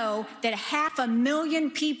all know that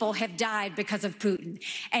 500,000 people have died because of Putin.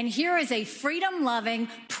 And here is a freedom-loving,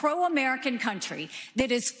 pro-American country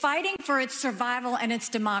that is fighting for its survival and its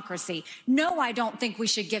democracy. No, I don't think we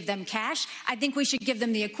should give them cash. I think we should give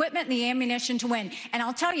them the equipment and the ammunition to win. And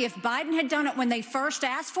I'll tell you, if Biden had done it when they first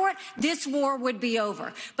asked for it, this war would be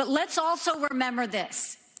over. But let's also remember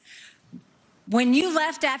this. When you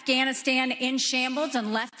left Afghanistan in shambles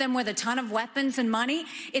and left them with a ton of weapons and money,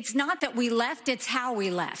 it's not that we left, it's how we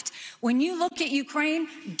left. When you look at Ukraine,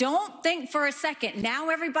 don't think for a second, now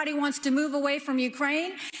everybody wants to move away from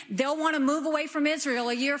Ukraine. They'll want to move away from Israel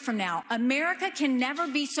a year from now. America can never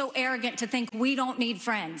be so arrogant to think we don't need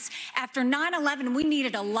friends. After 9/11, we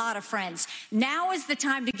needed a lot of friends. Now is the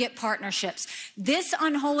time to get partnerships. This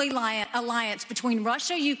unholy alliance between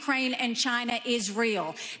Russia, Ukraine, and China is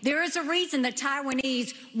real. There is a reason the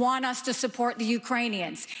Taiwanese want us to support the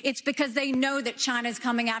Ukrainians. It's because they know that China is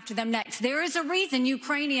coming after them next. There is a reason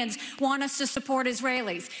Ukrainians want us to support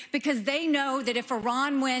Israelis, because they know that if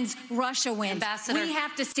Iran wins, Russia wins. Ambassador, we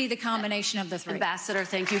have to see the combination of the three. Ambassador,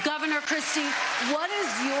 thank you. Governor Christie, what is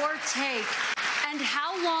your take, and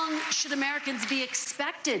how long should Americans be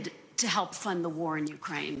expected to help fund the war in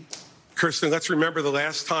Ukraine? Kirsten, let's remember the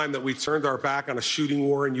last time that we turned our back on a shooting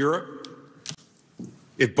war in Europe.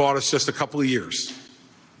 It bought us just a couple of years.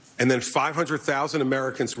 And then 500,000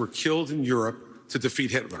 Americans were killed in Europe to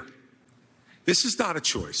defeat Hitler. This is not a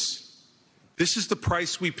choice. This is the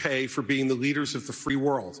price we pay for being the leaders of the free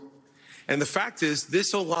world. And the fact is,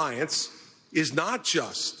 this alliance is not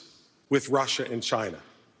just with Russia and China.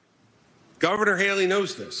 Governor Haley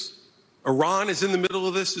knows this. Iran is in the middle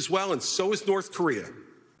of this as well, and so is North Korea.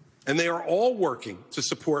 And they are all working to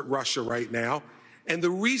support Russia right now. And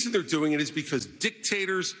the reason they're doing it is because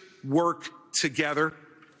dictators work together.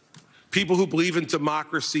 People who believe in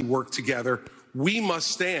democracy work together. We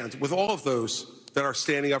must stand with all of those that are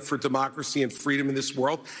standing up for democracy and freedom in this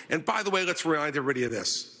world. And by the way, let's remind everybody of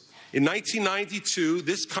this. In 1992,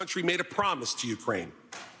 this country made a promise to Ukraine.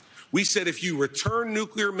 We said if you return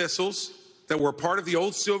nuclear missiles that were part of the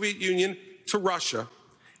old Soviet Union to Russia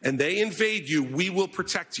and they invade you, we will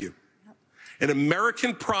protect you. An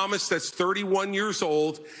American promise that's 31 years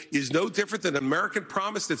old is no different than an American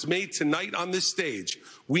promise that's made tonight on this stage.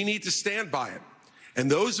 We need to stand by it. And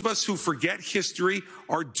those of us who forget history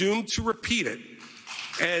are doomed to repeat it.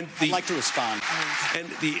 And I'd like to respond. And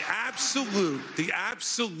the absolute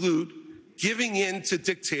giving in to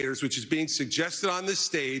dictators, which is being suggested on this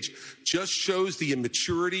stage, just shows the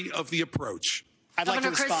immaturity of the approach.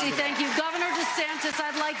 Governor Christie, thank you. Governor DeSantis,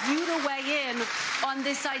 I'd like you to weigh in on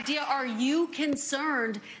this idea. Are you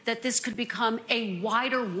concerned that this could become a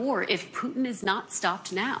wider war if Putin is not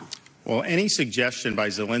stopped now? Well, any suggestion by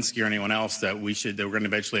Zelensky or anyone else that we're going to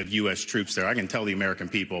eventually have U.S. troops there, I can tell the American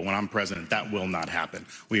people when I'm president, that will not happen.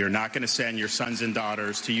 We are not going to send your sons and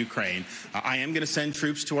daughters to Ukraine. I am going to send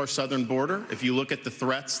troops to our southern border. If you look at the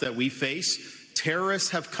threats that we face, terrorists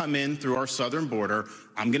have come in through our southern border.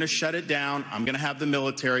 I'm going to shut it down. I'm going to have the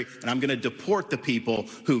military, and I'm going to deport the people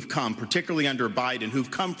who've come, particularly under Biden,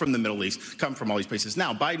 who've come from the Middle East, come from all these places.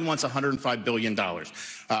 Now, Biden wants $105 billion.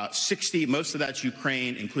 60, most of that's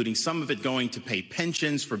Ukraine, including some of it going to pay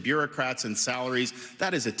pensions for bureaucrats and salaries.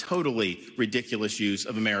 That is a totally ridiculous use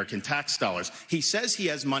of American tax dollars. He says he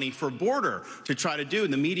has money for border to try to do,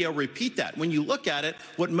 and the media will repeat that. When you look at it,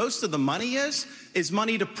 what most of the money is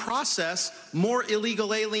money to process more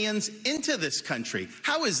illegal aliens into this country.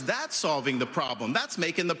 How is that solving the problem? That's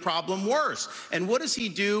making the problem worse. And what does he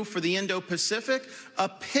do for the Indo-Pacific? A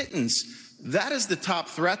pittance. That is the top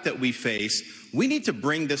threat that we face. We need to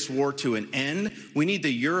bring this war to an end. We need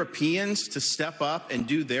the Europeans to step up and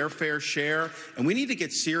do their fair share. And we need to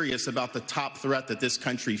get serious about the top threat that this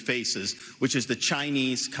country faces, which is the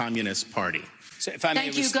Chinese Communist Party. So if I may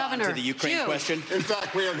respond to the Ukraine question. In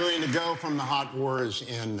fact, we are going to go from the hot wars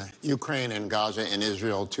in Ukraine and Gaza and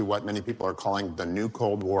Israel to what many people are calling the new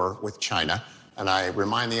Cold War with China. And I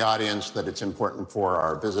remind the audience that it's important for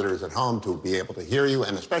our visitors at home to be able to hear you,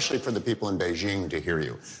 and especially for the people in Beijing to hear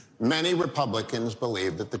you. Many Republicans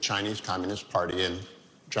believe that the Chinese Communist Party and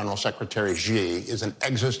General Secretary Xi is an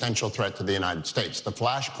existential threat to the United States. The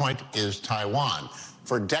flashpoint is Taiwan.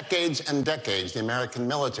 For decades and decades, the American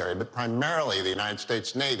military, but primarily the United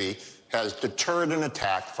States Navy, has deterred an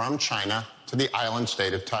attack from China to the island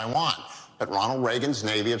state of Taiwan. But Ronald Reagan's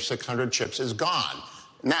Navy of 600 ships is gone.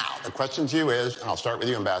 Now, the question to you is, and I'll start with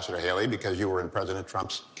you, Ambassador Haley, because you were in President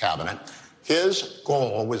Trump's cabinet. His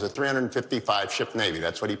goal was a 355-ship Navy.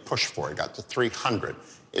 That's what he pushed for. He got to 300.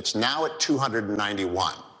 It's now at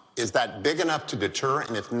 291. Is that big enough to deter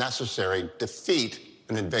and, if necessary, defeat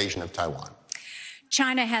an invasion of Taiwan?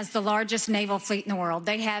 China has the largest naval fleet in the world.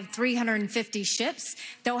 They have 350 ships.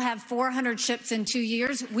 They'll have 400 ships in 2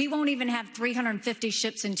 years. We won't even have 350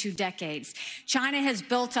 ships in 2 decades. China has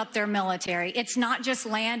built up their military. It's not just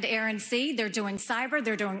land, air, and sea. They're doing cyber.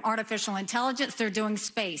 They're doing artificial intelligence. They're doing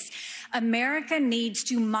space. America needs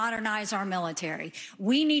to modernize our military.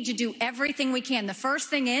 We need to do everything we can. The first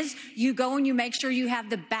thing is you go and you make sure you have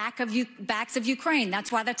the backs of Ukraine.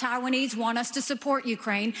 That's why the Taiwanese want us to support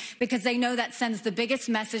Ukraine, because they know that sends the biggest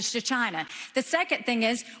message to China. The second thing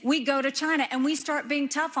is we go to China and we start being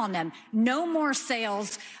tough on them. No more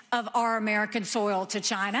sales of our American soil to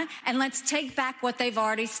China, and let's take back what they've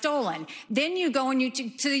already stolen. Then you go and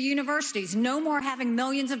to the universities. No more having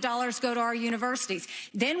millions of dollars go to our universities.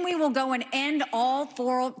 Then we will go and end all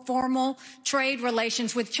formal trade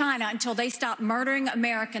relations with China until they stop murdering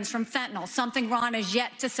Americans from fentanyl, something Ron has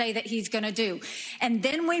yet to say that he's going to do. And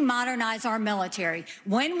then we modernize our military.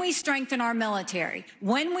 When we strengthen our military,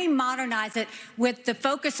 when we modernize it with the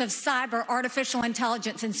focus of cyber, artificial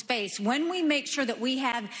intelligence, and space, when we make sure that we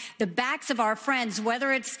have the backs of our friends,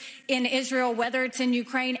 whether it's in Israel, whether it's in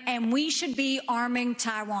Ukraine, and we should be arming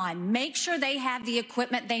Taiwan. Make sure they have the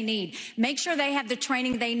equipment they need. Make sure they have the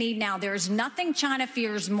training they need now. There's nothing China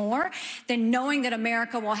fears more than knowing that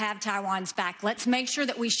America will have Taiwan's back. Let's make sure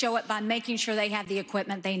that we show it by making sure they have the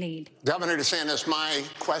equipment they need. Governor DeSantis, my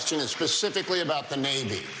question is specifically about the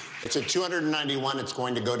Navy. It's at 291. It's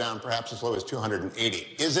going to go down perhaps as low as 280.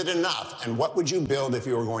 Is it enough? And what would you build if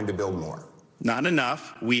you were going to build more? Not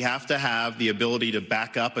enough. We have to have the ability to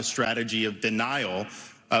back up a strategy of denial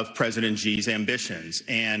of President Xi's ambitions.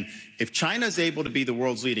 And if China is able to be the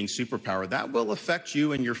world's leading superpower, that will affect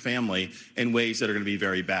you and your family in ways that are going to be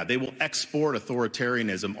very bad. They will export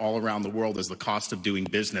authoritarianism all around the world as the cost of doing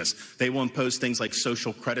business. They will impose things like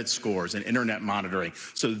social credit scores and internet monitoring.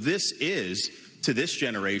 So this is to this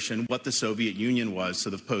generation what the Soviet Union was to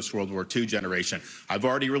the post-World War II generation. I've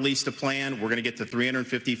already released a plan. We're going to get to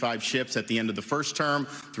 355 ships at the end of the first term,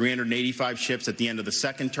 385 ships at the end of the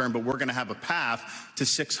second term, but we're going to have a path to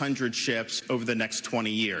 600 ships over the next 20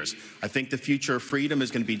 years. I think the future of freedom is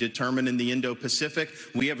going to be determined in the Indo-Pacific.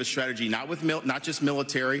 We have a strategy not just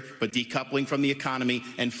military, but decoupling from the economy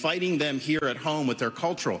and fighting them here at home with their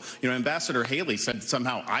cultural. You know, Ambassador Haley said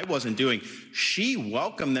somehow I wasn't doing. She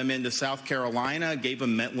welcomed them into South Carolina, gave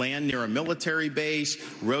them land near a military base,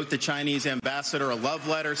 wrote the Chinese ambassador a love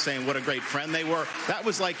letter saying what a great friend they were. That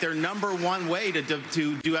was like their #1 way to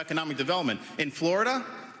do economic development. In Florida,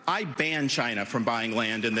 I banned China from buying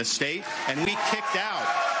land in this state, and we kicked out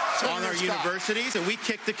on our universities, and we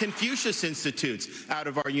kicked the Confucius Institutes out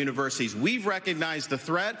of our universities. We've recognized the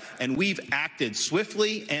threat, and we've acted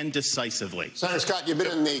swiftly and decisively. Senator Scott, you've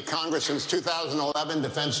been in the Congress since 2011.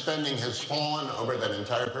 Defense spending has fallen over that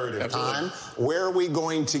entire period of time. Where are we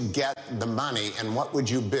going to get the money, and what would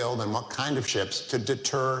you build, and what kind of ships to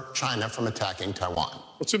deter China from attacking Taiwan?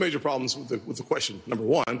 Well, two major problems with the question. Number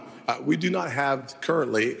one, we do not have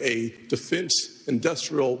currently a defense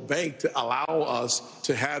industrial bank to allow us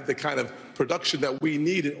to have the kind of production that we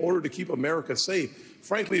need in order to keep America safe.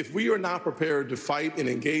 Frankly, if we are not prepared to fight and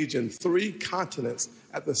engage in 3 continents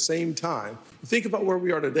at the same time, think about where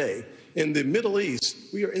we are today. In the Middle East,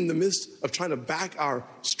 we are in the midst of trying to back our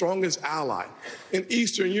strongest ally. In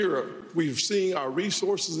Eastern Europe, we've seen our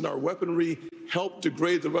resources and our weaponry help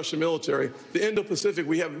degrade the Russian military. The Indo-Pacific,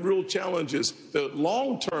 we have real challenges. The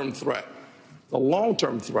long-term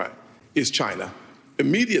threat is China.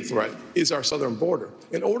 Immediate threat is our southern border.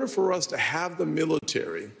 In order for us to have the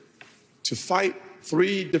military to fight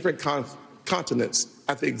 3 different continents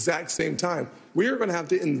at the exact same time, we're going to have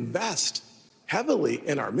to invest heavily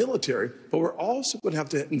in our military, but we're also going to have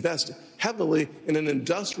to invest heavily in an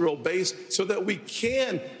industrial base so that we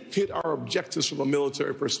can hit our objectives from a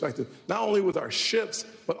military perspective, not only with our ships,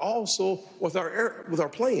 but also with our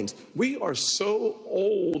planes. We are so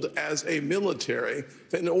old as a military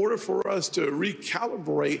that in order for us to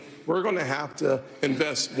recalibrate, we're going to have to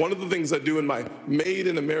invest. One of the things I do in my Made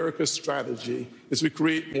in America strategy is we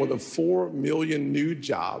create more than 4 million new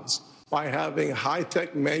jobs by having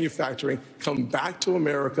high-tech manufacturing come back to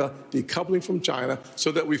America, decoupling from China,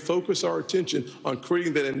 so that we focus our attention on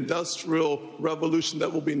creating that industrial revolution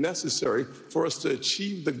that will be necessary for us to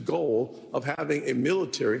achieve the goal of having a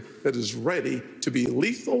military that is ready to be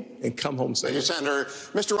lethal and come home safe. Thank you, Senator.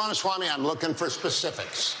 Mr. Ramaswamy, I'm looking for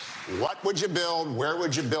specifics. What would you build? Where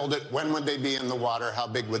would you build it? When would they be in the water? How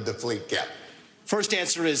big would the fleet get? First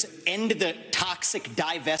answer is end the toxic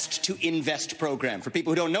divest to invest program. For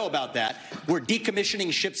people who don't know about that, we're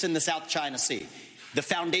decommissioning ships in the South China Sea. The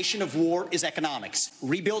foundation of war is economics.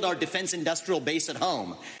 Rebuild our defense industrial base at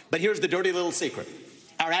home. But here's the dirty little secret.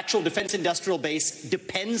 Our actual defense industrial base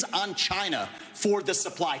depends on China for the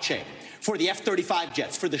supply chain, for the F-35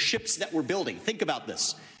 jets, for the ships that we're building. Think about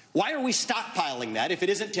this. Why are we stockpiling that if it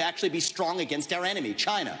isn't to actually be strong against our enemy,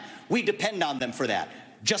 China? We depend on them for that.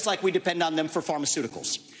 Just like we depend on them for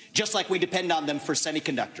pharmaceuticals, just like we depend on them for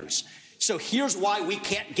semiconductors. So here's why we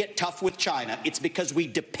can't get tough with China. It's because we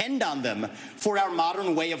depend on them for our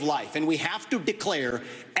modern way of life, and we have to declare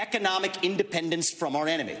economic independence from our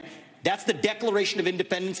enemy. That's the Declaration of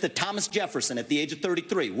Independence that Thomas Jefferson, at the age of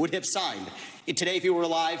 33, would have signed. Today, if he were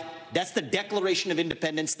alive, that's the Declaration of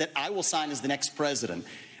Independence that I will sign as the next president.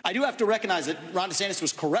 I do have to recognize that Ron DeSantis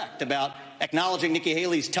was correct about acknowledging Nikki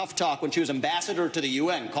Haley's tough talk when she was ambassador to the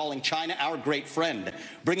UN, calling China our great friend,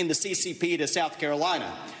 bringing the CCP to South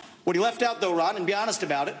Carolina. What he left out, though, Ron, and be honest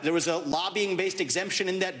about it, there was a lobbying-based exemption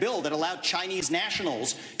in that bill that allowed Chinese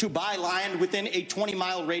nationals to buy land within a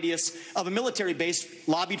 20-mile radius of a military base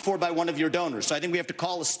lobbied for by one of your donors. So I think we have to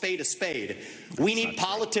call a spade a spade. We need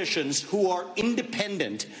politicians who are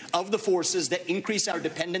independent of the forces that increase our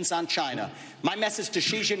dependence on China. My message to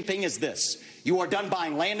Xi Jinping is this. You are done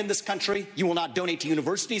buying land in this country. You will not donate to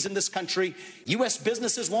universities in this country. U.S.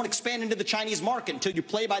 businesses won't expand into the Chinese market until you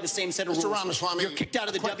play by the same set of rules. Ramaswamy, you're kicked out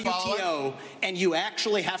of the WTO, and you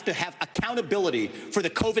actually have to have accountability for the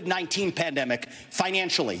COVID-19 pandemic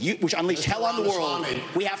financially, which unleashed hell on the world.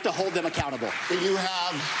 We have to hold them accountable. Do you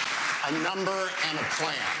have a number and a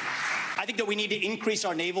plan? I think that we need to increase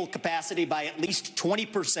our naval capacity by at least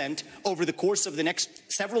 20% over the course of the next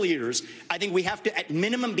several years. I think we have to, at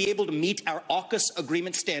minimum, be able to meet our AUKUS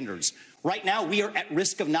agreement standards. Right now, we are at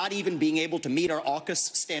risk of not even being able to meet our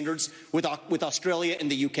AUKUS standards with Australia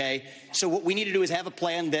and the UK. So what we need to do is have a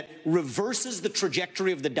plan that reverses the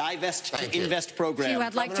trajectory of the divest to invest program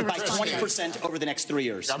I'd like to by 20% over the next 3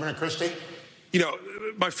 years. Governor Christie? You know,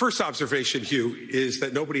 my first observation, Hugh, is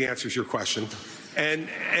that nobody answers your question. And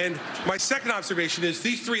my second observation is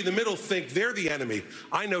these three in the middle think they're the enemy.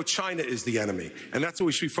 I know China is the enemy, and that's what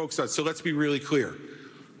we should be focused on. So let's be really clear.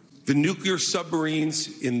 The nuclear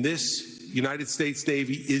submarines in this United States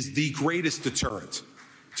Navy is the greatest deterrent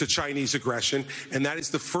to Chinese aggression, and that is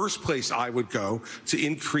the first place I would go to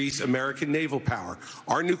increase American naval power.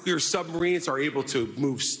 Our nuclear submarines are able to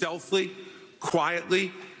move stealthily,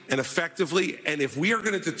 quietly, and effectively. And if we are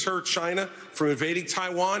going to deter China from invading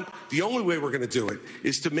Taiwan, the only way we're going to do it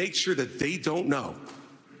is to make sure that they don't know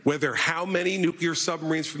whether how many nuclear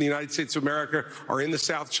submarines from the United States of America are in the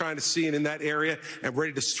South China Sea and in that area and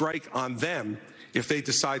ready to strike on them if they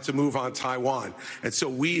decide to move on Taiwan. And so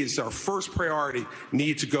we, as our first priority,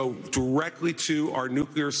 need to go directly to our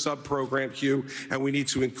nuclear sub-program, Hugh, and we need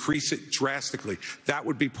to increase it drastically. That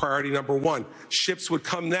would be priority number one. Ships would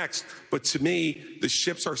come next, but to me, the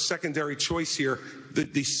ships are secondary choice here.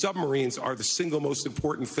 The submarines are the single most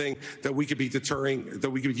important thing that we could be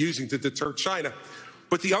using to deter China.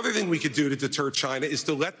 But the other thing we could do to deter China is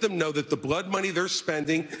to let them know that the blood money they're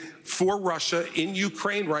spending for Russia in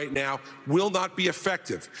Ukraine right now will not be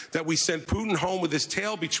effective, that we send Putin home with his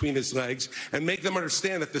tail between his legs and make them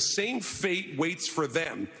understand that the same fate waits for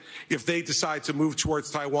them if they decide to move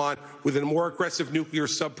towards Taiwan. With a more aggressive nuclear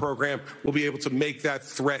sub-program, we'll be able to make that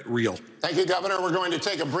threat real. Thank you, Governor. We're going to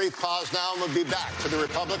take a brief pause now, and we'll be back to the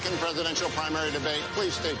Republican presidential primary debate.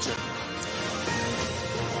 Please stay tuned.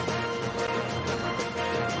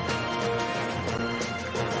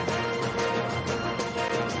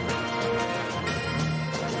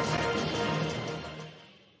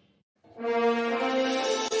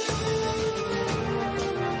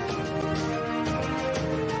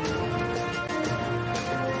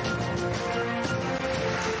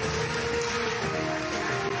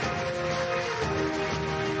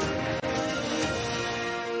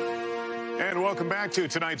 Welcome back to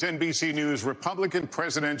tonight's NBC News Republican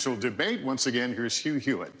presidential debate. Once again, here's Hugh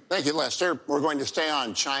Hewitt. Thank you, Lester. We're going to stay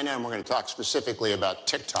on China, and we're going to talk specifically about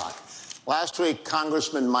TikTok. Last week,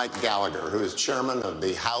 Congressman Mike Gallagher, who is chairman of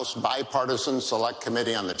the House Bipartisan Select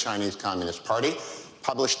Committee on the Chinese Communist Party,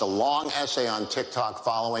 published a long essay on TikTok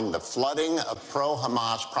following the flooding of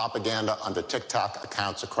pro-Hamas propaganda onto TikTok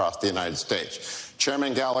accounts across the United States.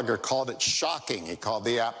 Chairman Gallagher called it shocking. He called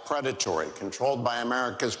the app predatory, controlled by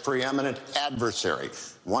America's preeminent adversary,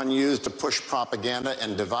 one used to push propaganda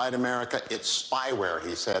and divide America. It's spyware,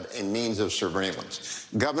 he said, a means of surveillance.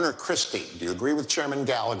 Governor Christie, do you agree with Chairman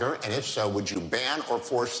Gallagher? And if so, would you ban or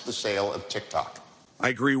force the sale of TikTok? I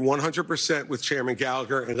agree 100% with Chairman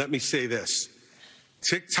Gallagher, and let me say this.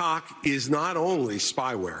 TikTok is not only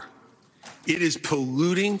spyware, it is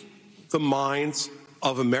polluting the minds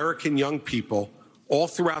of American young people all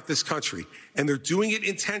throughout this country, and they're doing it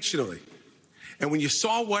intentionally. And when you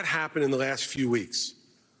saw what happened in the last few weeks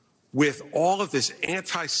with all of this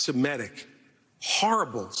anti-Semitic,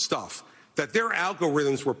 horrible stuff that their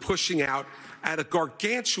algorithms were pushing out at a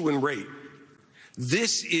gargantuan rate,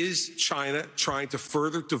 this is China trying to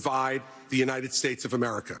further divide the United States of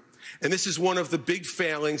America. And this is one of the big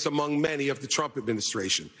failings among many of the Trump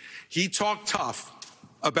administration. He talked tough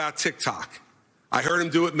about TikTok. I heard him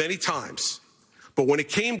do it many times. But when it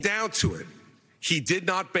came down to it, he did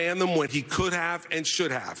not ban them when he could have and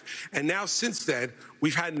should have. And now, since then,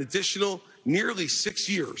 we've had an additional nearly 6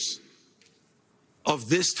 years of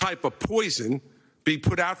this type of poison being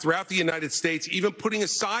put out throughout the United States, even putting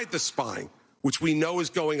aside the spying, which we know is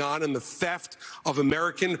going on, and the theft of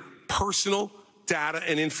American personal data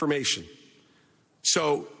and information.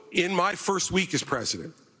 So in my first week as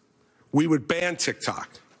president, we would ban TikTok.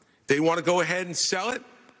 They want to go ahead and sell it?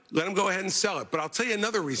 Let them go ahead and sell it. But I'll tell you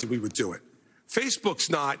another reason we would do it. Facebook's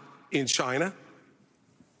not in China.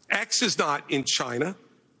 X is not in China.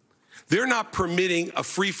 They're not permitting a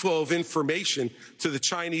free flow of information to the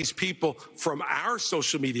Chinese people from our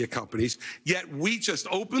social media companies, yet we just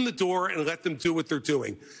open the door and let them do what they're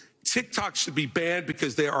doing. TikTok should be banned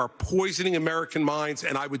because they are poisoning American minds,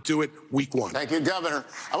 and I would do it week one. Thank you, Governor.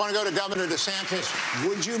 I want to go to Governor DeSantis.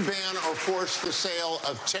 Would you ban or force the sale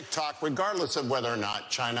of TikTok, regardless of whether or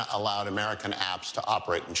not China allowed American apps to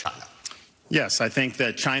operate in China? Yes, I think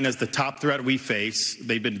that China is the top threat we face.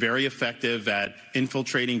 They've been very effective at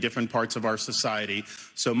infiltrating different parts of our society.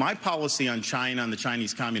 So my policy on China and the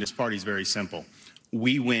Chinese Communist Party is very simple.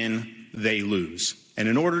 We win, they lose. And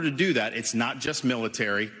in order to do that, it's not just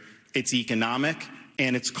military. It's economic,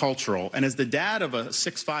 and it's cultural. And as the dad of a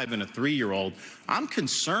 6'5" and a 3-year-old, I'm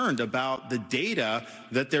concerned about the data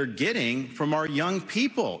that they're getting from our young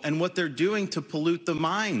people and what they're doing to pollute the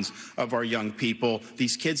minds of our young people.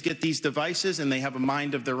 These kids get these devices and they have a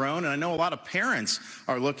mind of their own. And I know a lot of parents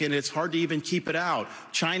are looking, it's hard to even keep it out.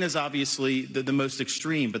 China's obviously the most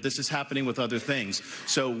extreme, but this is happening with other things.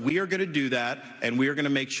 So we are going to do that, and we are going to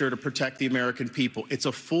make sure to protect the American people. It's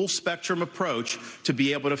a full spectrum approach to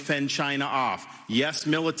be able to fend China off. Yes,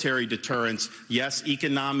 military deterrence. Yes,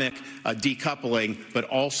 economic decoupling, but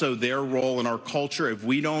also their role in our culture. If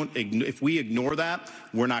we ignore that,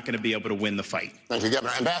 we're not going to be able to win the fight. Thank you,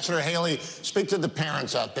 Governor. Ambassador Haley, speak to the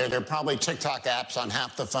parents out there. There are probably TikTok apps on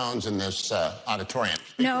half the phones in this auditorium.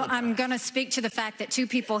 No, I'm going to speak to the fact that 2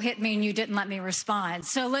 people hit me and you didn't let me respond.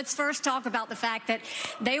 So let's first talk about the fact that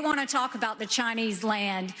they want to talk about the Chinese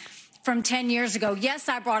land from 10 years ago. Yes,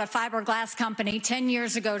 I brought a fiberglass company 10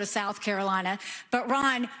 years ago to South Carolina. But,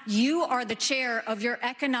 Ron, you are the chair of your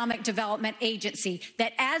Economic Development Agency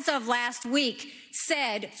that, as of last week,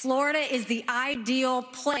 said Florida is the ideal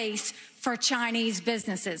place for Chinese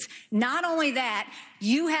businesses. Not only that,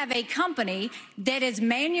 you have a company that is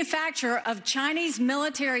manufacturer of Chinese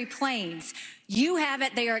military planes. You have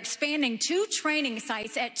it. They are expanding 2 training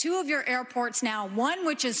sites at 2 of your airports now, one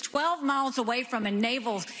which is 12 miles away from a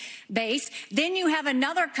naval base. Then you have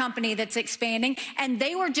another company that's expanding, and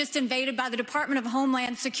they were just invaded by the Department of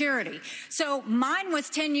Homeland Security. So mine was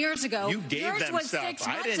 10 years ago. You gave Yours them was stuff. 6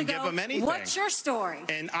 I months didn't ago. give them anything. What's your story?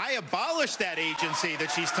 And I abolished that agency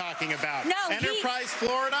that she's talking about. No, Enterprise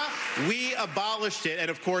Florida, we abolished it. And,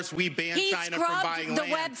 of course, we banned China from buying the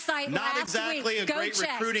land. website Not last exactly week. a Go great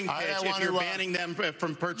check. recruiting pitch if you're banning them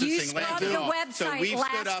from purchasing land. scrubbed the website So we've stood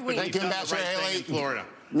last up week. and we've Thank you, done the Ambassador right thing Haley. in Florida.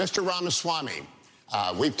 Mr. Ramaswamy,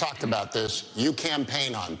 we've talked about this. You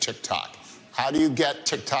campaign on TikTok. How do you get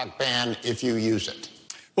TikTok banned if you use it?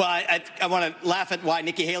 Well, I want to laugh at why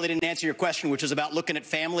Nikki Haley didn't answer your question, which is about looking at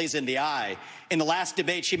families in the eye. In the last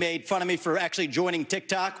debate, she made fun of me for actually joining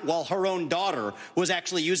TikTok while her own daughter was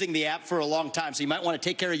actually using the app for a long time. So you might want to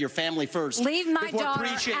take care of your family first. Leave my before daughter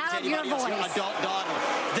preaching to out of your anybody else, your voice. adult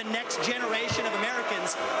daughter. The next generation of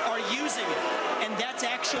Americans are using it. And that's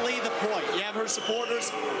actually the point. You have her supporters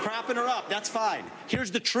propping her up. That's fine.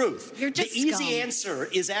 Here's the truth. You're just the easy scum. answer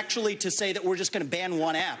is actually to say that we're just going to ban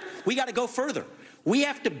one app. We got to go further. We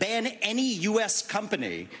have to ban any U.S.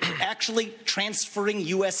 company actually transferring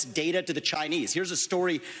U.S. data to the Chinese. Here's a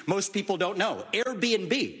story most people don't know.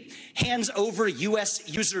 Airbnb hands over U.S.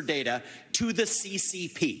 user data to the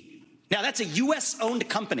CCP. Now, that's a U.S.-owned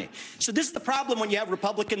company. So this is the problem when you have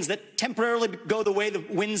Republicans that temporarily go the way the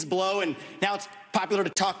winds blow, and now it's popular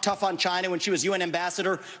to talk tough on China. When she was UN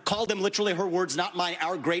ambassador, called them literally, her words, not mine,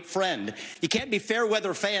 our great friend. You can't be fair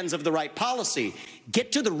weather fans of the right policy.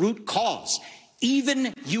 Get to the root cause.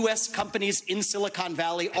 Even U.S. companies in Silicon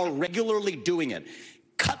Valley are regularly doing it.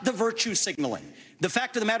 Cut the virtue signaling. The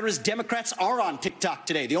fact of the matter is Democrats are on TikTok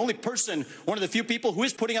today. The only person, one of the few people who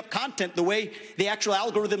is putting up content the way the actual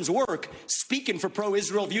algorithms work, speaking for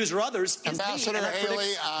pro-Israel views or others, is Ambassador me. And I predict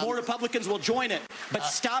Haley, more Republicans will join it. But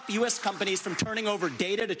stop U.S. companies from turning over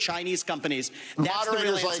data to Chinese companies. That's the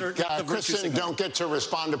real moderators answer, like not the virtue Kristen signal. don't get to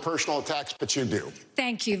respond to personal attacks, but you do.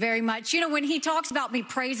 Thank you very much. You know, when he talks about me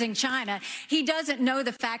praising China, he doesn't know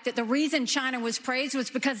the fact that the reason China was praised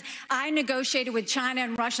was because I negotiated with China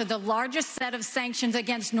and Russia the largest set of sanctions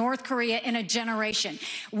against North Korea in a generation.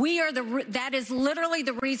 That is literally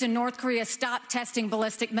the reason North Korea stopped testing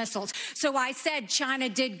ballistic missiles. So I said China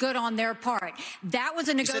did good on their part. That was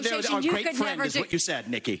a negotiation you could never do. What you said,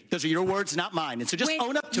 Nikki. Those are your words, not mine. And so just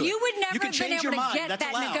own up to it. You would never you can have change been able your to mind. get That's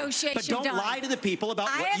that allowed. negotiation But don't done. lie to the people about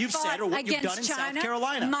what you've said or what you've done in South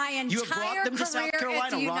Carolina. My You have brought entire them to South career Carolina.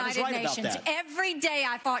 at the Ron is United right about Nations. that. Every day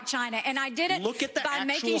I fought China, and I did it by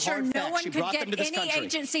making sure hard no facts. one You could brought them get to this any country.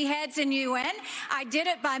 agency heads in UN. I did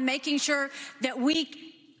it by making sure that we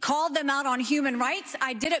called them out on human rights.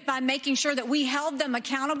 I did it by making sure that we held them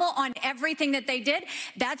accountable on everything that they did.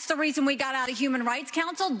 That's the reason we got out of Human Rights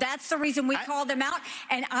Council. That's the reason we called them out.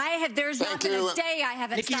 And there's not been a day I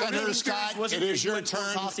haven't Nikki, stopped. Senator Scott, it is your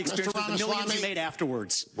turn. Mr. Millions you made Ramaswamy,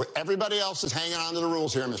 afterwards. everybody else is hanging on to the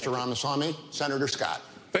rules here, Mr. Ramaswamy. Senator Scott.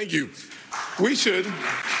 Thank you. We should.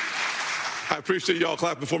 I appreciate y'all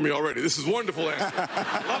clapping for me already. This is wonderful answer.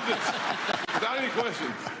 Love this. Without any question.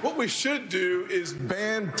 What we should do is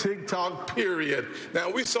ban TikTok, period. Now,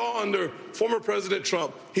 we saw under former President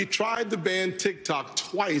Trump, he tried to ban TikTok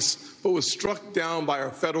twice, but was struck down by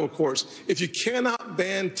our federal courts. If you cannot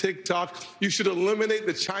ban TikTok, you should eliminate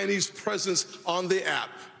the Chinese presence on the app.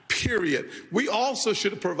 period. We also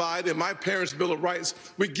should provide, in my parents' Bill of Rights,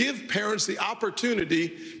 we give parents the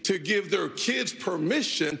opportunity to give their kids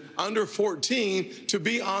permission under 14 to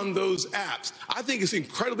be on those apps. I think it's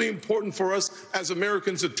incredibly important for us as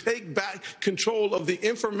Americans to take back control of the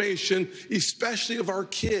information, especially of our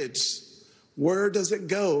kids. Where does it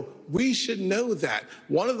go? We should know that.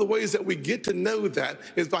 One of the ways that we get to know that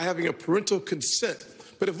is by having a parental consent.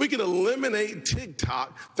 But if we can eliminate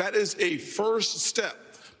TikTok, that is a first step.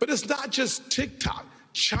 But it's not just TikTok.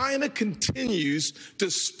 China continues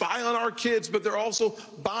to spy on our kids, but they're also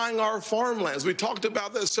buying our farmlands. We talked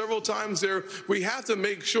about that several times there. We have to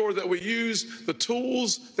make sure that we use the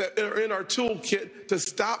tools that are in our toolkit to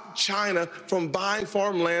stop China from buying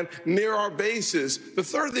farmland near our bases. The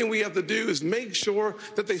third thing we have to do is make sure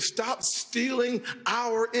that they stop stealing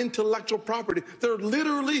our intellectual property. They're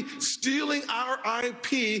literally stealing our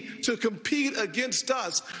IP to compete against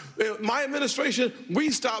us. My administration, we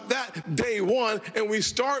stopped that day one, and we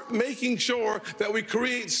start making sure that we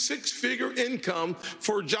create six-figure income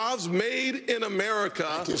for jobs made in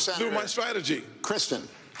America through my strategy. Kristen.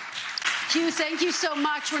 Hugh, thank you so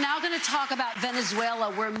much. We're now going to talk about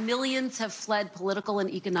Venezuela, where millions have fled political and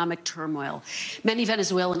economic turmoil. Many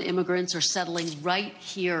Venezuelan immigrants are settling right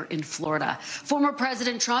here in Florida. Former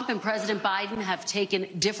President Trump and President Biden have taken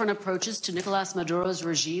different approaches to Nicolas Maduro's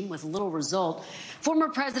regime with little result. Former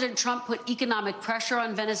President Trump put economic pressure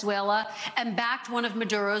on Venezuela and backed one of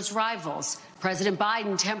Maduro's rivals. President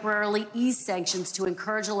Biden temporarily eased sanctions to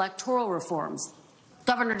encourage electoral reforms.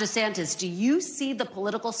 Governor DeSantis, do you see the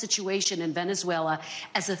political situation in Venezuela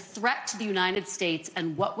as a threat to the United States,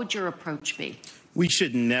 and what would your approach be? We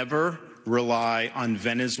should never rely on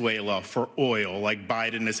Venezuela for oil like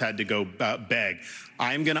Biden has had to go beg.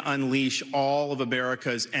 I'm going to unleash all of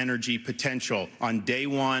America's energy potential. On day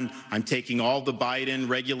one, I'm taking all the Biden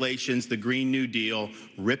regulations, the Green New Deal,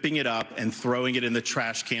 ripping it up and throwing it in the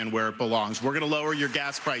trash can where it belongs. We're going to lower your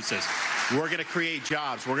gas prices. We're going to create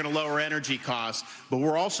jobs. We're going to lower energy costs. But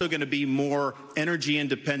we're also going to be more energy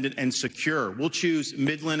independent and secure. We'll choose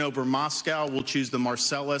Midland over Moscow. We'll choose the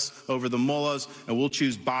Marcellus over the mullahs. And we'll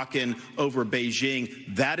choose Bakken over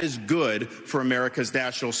Beijing. That is good for America's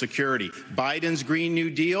national security. Biden's Green New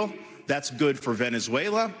Deal, that's good for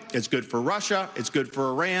Venezuela, it's good for Russia, it's good for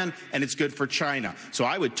Iran, and it's good for China. So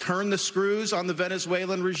I would turn the screws on the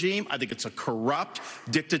Venezuelan regime. I think it's a corrupt,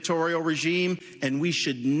 dictatorial regime, and we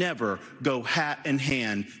should never go hat in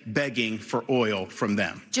hand begging for oil from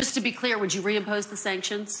them. Just to be clear, would you reimpose the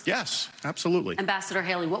sanctions? Yes, absolutely. Ambassador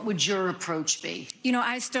Haley, what would your approach be? You know,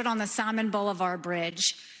 I stood on the Simon Boulevard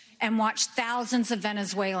Bridge and watched thousands of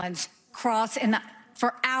Venezuelans cross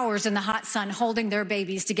for hours in the hot sun, holding their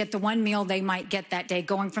babies to get the one meal they might get that day,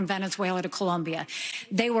 going from Venezuela to Colombia.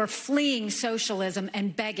 They were fleeing socialism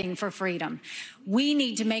and begging for freedom. We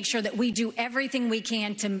need to make sure that we do everything we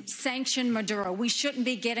can to sanction Maduro. We shouldn't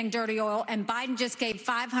be getting dirty oil, and Biden just gave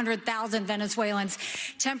 500,000 Venezuelans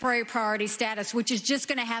temporary priority status, which is just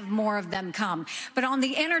going to have more of them come. But on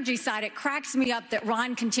the energy side, it cracks me up that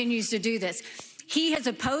Ron continues to do this. He has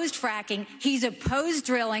opposed fracking. He's opposed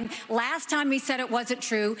drilling. Last time he said it wasn't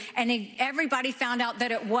true, and everybody found out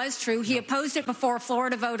that it was true. He opposed it before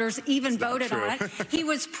Florida voters even voted on it. He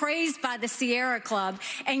was praised by the Sierra Club,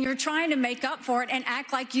 and you're trying to make up for it and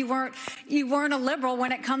act like you weren't a liberal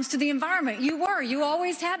when it comes to the environment. You were. You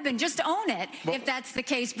always have been. Just own it if that's the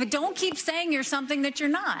case. But don't keep saying you're something that you're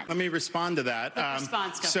not. Let me respond to that.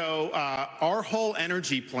 Our whole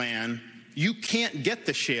energy plan, you can't get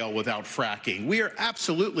the shale without fracking. We are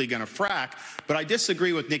absolutely going to frack, but I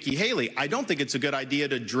disagree with Nikki Haley. I don't think it's a good idea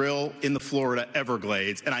to drill in the Florida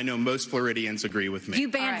Everglades, and I know most Floridians agree with me. You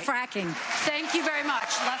banned fracking. Thank you very much.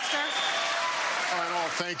 Lester? All right, well,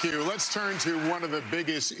 thank you. Let's turn to one of the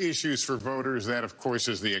biggest issues for voters. That, of course,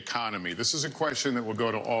 is the economy. This is a question that will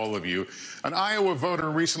go to all of you. An Iowa voter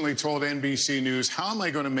recently told NBC News, "How am I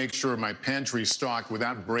going to make sure my pantry's stocked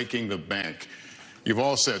without breaking the bank?" You've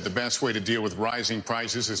all said the best way to deal with rising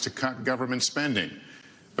prices is to cut government spending.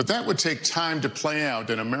 But that would take time to play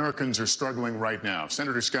out, and Americans are struggling right now.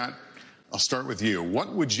 Senator Scott, I'll start with you.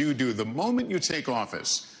 What would you do the moment you take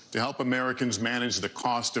office to help Americans manage the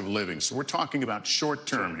cost of living? So we're talking about short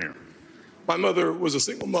term here. My mother was a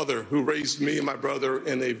single mother who raised me and my brother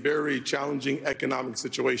in a very challenging economic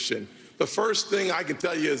situation. The first thing I can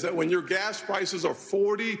tell you is that when your gas prices are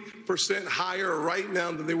 40% higher right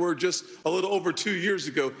now than they were just a little over 2 years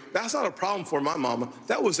ago, that's not a problem for my mama.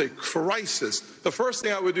 That was a crisis. The first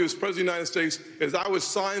thing I would do as President of the United States is I would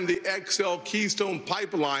sign the XL Keystone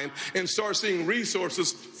Pipeline and start seeing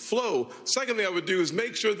resources flow. Second thing I would do is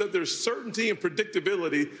make sure that there's certainty and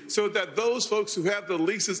predictability so that those folks who have the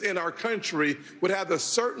leases in our country would have the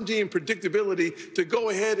certainty and predictability to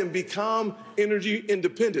go ahead and become energy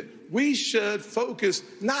independent. We should focus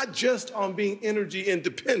not just on being energy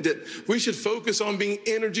independent, we should focus on being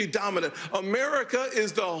energy dominant. America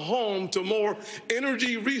is the home to more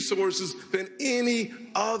energy resources than any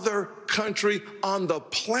other country on the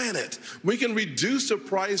planet. We can reduce the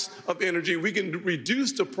price of energy, we can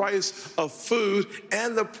reduce the price of food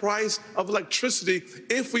and the price of electricity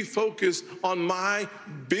if we focus on my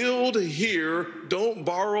build here, don't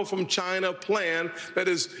borrow from China plan that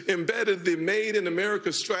is embedded the Made in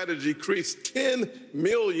America strategy, creates 10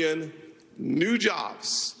 million new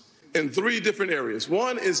jobs in 3 different areas.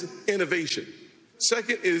 One is innovation.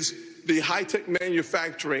 Second is the high-tech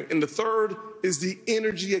manufacturing. And the third is the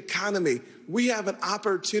energy economy. We have an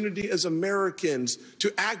opportunity as Americans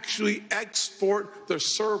to actually export the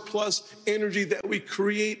surplus energy that we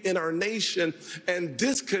create in our nation and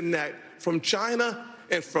disconnect from China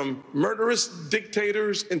and from murderous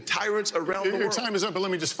dictators and tyrants around the world. Your time is up, but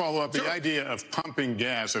let me just follow up. Sure. The idea of pumping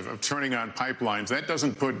gas, of turning on pipelines, that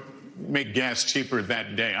doesn't make gas cheaper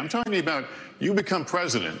that day. I'm talking about you become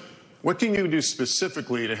president. What can you do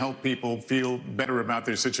specifically to help people feel better about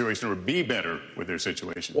their situation or be better with their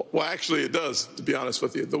situation? Well, actually, it does, to be honest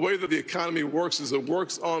with you. The way that the economy works is it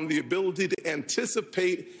works on the ability to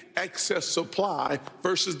anticipate excess supply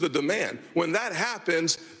versus the demand. When that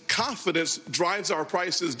happens, confidence drives our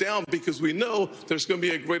prices down because we know there's going to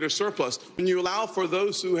be a greater surplus. When you allow for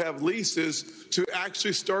those who have leases to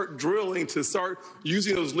actually start drilling, to start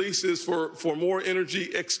using those leases for more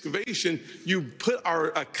energy excavation, you put our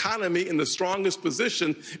economy in the strongest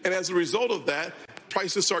position. And as a result of that,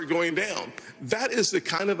 prices start going down. That is the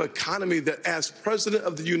kind of economy that, as President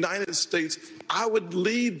of the United States, I would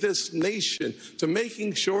lead this nation to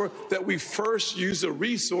making sure that we first use the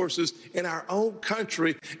resources in our own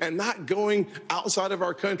country and not going outside of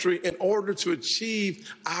our country in order to achieve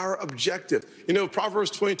our objective. You know,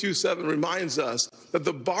 Proverbs 22:7 reminds us that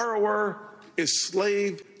the borrower is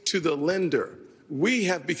slave to the lender. We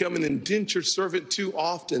have become an indentured servant too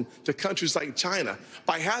often to countries like China.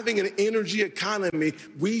 By having an energy economy,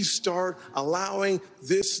 we start allowing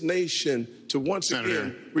this nation to once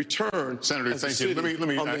again return. Senator, thank you. Let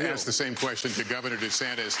me ask the same question to Governor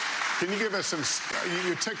DeSantis. Can you give us some,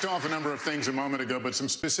 you ticked off a number of things a moment ago, but some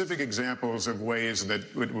specific examples of ways that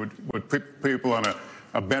would put people on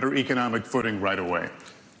a better economic footing right away?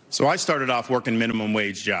 So I started off working minimum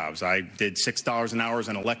wage jobs. I did $6 an hour as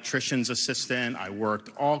an electrician's assistant. I worked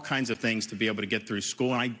all kinds of things to be able to get through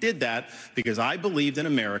school. And I did that because I believed in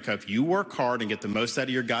America, if you work hard and get the most out of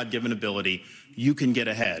your God-given ability, you can get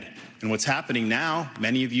ahead. And what's happening now,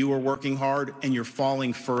 many of you are working hard and you're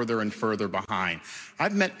falling further and further behind.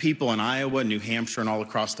 I've met people in Iowa, New Hampshire, and all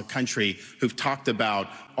across the country who've talked about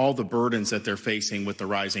all the burdens that they're facing with the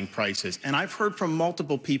rising prices. And I've heard from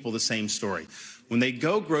multiple people the same story. When they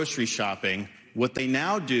go grocery shopping, what they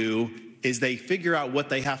now do is they figure out what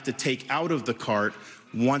they have to take out of the cart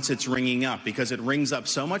once it's ringing up, because it rings up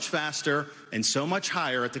so much faster and so much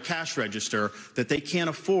higher at the cash register that they can't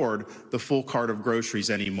afford the full cart of groceries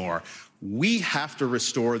anymore. We have to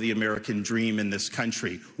restore the American dream in this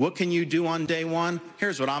country. What can you do on day one?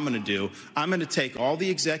 Here's what I'm going to do. I'm going to take all the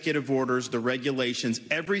executive orders, the regulations,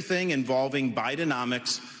 everything involving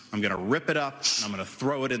Bidenomics. I'm going to rip it up, and I'm going to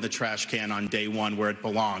throw it in the trash can on day one where it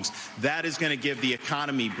belongs. That is going to give the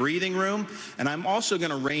economy breathing room, and I'm also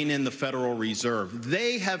going to rein in the Federal Reserve.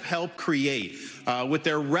 They have helped create, with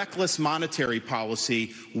their reckless monetary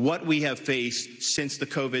policy, what we have faced since the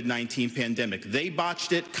COVID-19 pandemic. They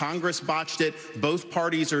botched it. Congress botched it. Both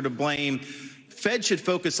parties are to blame. Fed should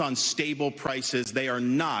focus on stable prices. They are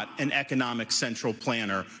not an economic central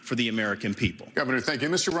planner for the American people. Governor, thank you.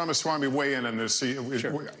 Mr. Ramaswamy, weigh in on this.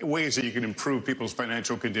 Sure. Ways that you can improve people's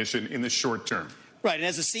financial condition in the short term. Right. And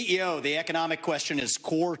as a CEO, the economic question is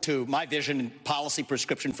core to my vision and policy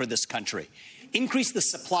prescription for this country. Increase the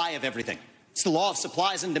supply of everything. It's the law of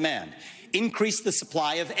supplies and demand. Increase the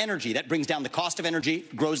supply of energy. That brings down the cost of energy,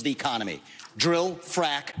 grows the economy. Drill,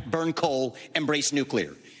 frack, burn coal, embrace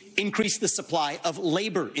nuclear. Increase the supply of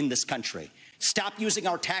labor in this country. Stop using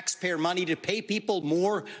our taxpayer money to pay people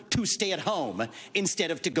more to stay at home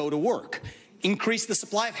instead of to go to work. Increase the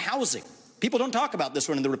supply of housing. People don't talk about this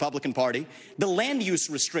one in the Republican Party. The land use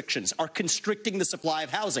restrictions are constricting the supply of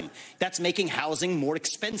housing. That's making housing more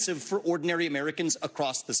expensive for ordinary Americans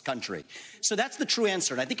across this country. So that's the true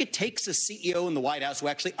answer. And I think it takes a CEO in the White House who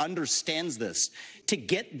actually understands this to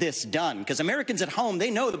get this done. Because Americans at home, they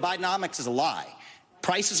know the Bidenomics is a lie.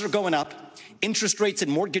 Prices are going up. Interest rates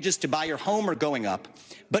and mortgages to buy your home are going up.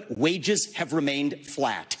 But wages have remained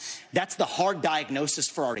flat. That's the hard diagnosis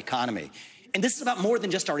for our economy. And this is about more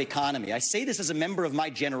than just our economy. I say this as a member of my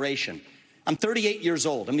generation. I'm 38 years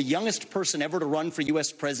old. I'm the youngest person ever to run for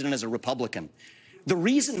U.S. president as a Republican. The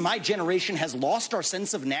reason my generation has lost our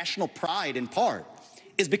sense of national pride, in part,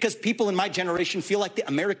 is because people in my generation feel like the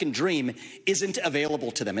American dream isn't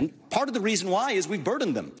available to them. And part of the reason why is we've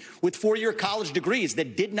burdened them with four-year college degrees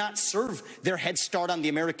that did not serve their head start on the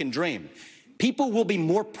American dream. People will be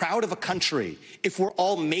more proud of a country if we're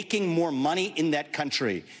all making more money in that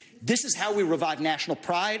country. This is how we revive national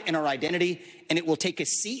pride and our identity, and it will take a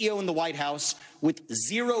CEO in the White House with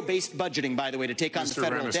zero-based budgeting, by the way, to take on the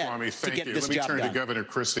federal Ramaswamy, debt to get this job done. Let me turn to Governor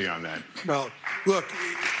Christie on that. Well, look,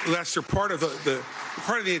 Lester, part of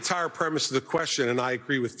the entire premise of the question, and I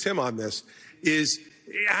agree with Tim on this, is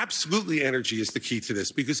absolutely energy is the key to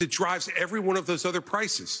this because it drives every one of those other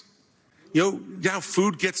prices. You know, now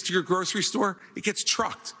food gets to your grocery store, it gets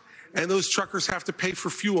trucked. And those truckers have to pay for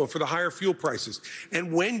fuel, for the higher fuel prices.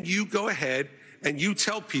 And when you go ahead and you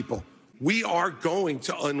tell people, we are going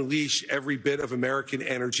to unleash every bit of American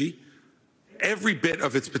energy, every bit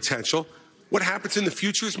of its potential, what happens in the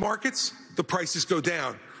futures markets? The prices go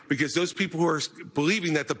down because those people who are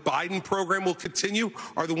believing that the Biden program will continue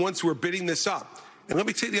are the ones who are bidding this up. And let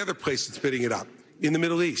me tell you the other place that's bidding it up, in the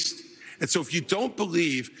Middle East. And so if you don't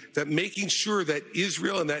believe that making sure that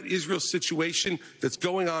Israel and that Israel situation that's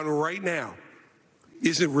going on right now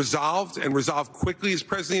isn't resolved and resolved quickly as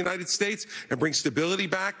President of the United States and bring stability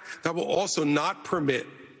back, that will also not permit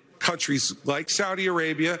countries like Saudi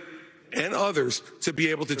Arabia and others to be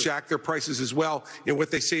able to jack their prices as well in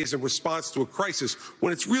what they say is in response to a crisis,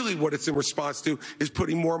 when it's really what it's in response to is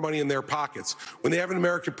putting more money in their pockets. When they have an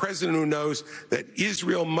American president who knows that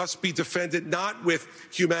Israel must be defended not with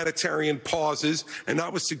humanitarian pauses and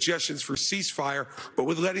not with suggestions for ceasefire, but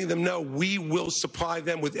with letting them know we will supply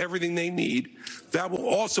them with everything they need, that will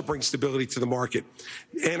also bring stability to the market.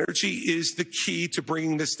 Energy is the key to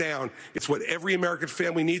bringing this down. It's what every American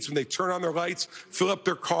family needs when they turn on their lights, fill up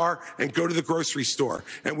their car, and go to the grocery store.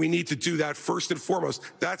 And we need to do that first and foremost.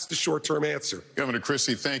 That's the short-term answer. Governor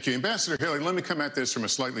Christie, thank you. Ambassador Haley, let me come at this from a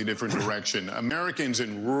slightly different direction. Americans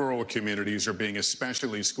in rural communities are being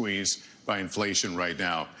especially squeezed by inflation right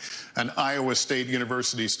now. An Iowa State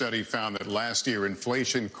University study found that last year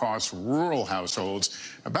inflation cost rural households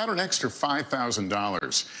about an extra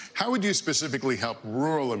 $5,000. How would you specifically help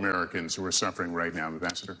rural Americans who are suffering right now,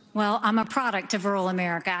 Ambassador? Well, I'm a product of rural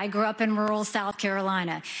America. I grew up in rural South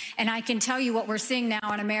Carolina, and I can tell you what we're seeing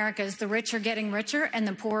now in America is the rich are getting richer and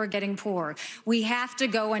the poor are getting poorer. We have to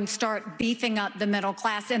go and start beefing up the middle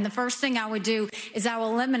class, and the first thing I would do is I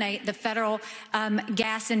will eliminate the federal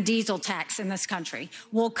gas and diesel tax in this country.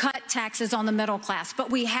 We'll cut taxes on the middle class,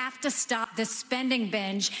 but we have to stop this spending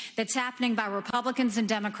binge that's happening by Republicans and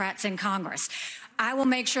Democrats in Congress. I will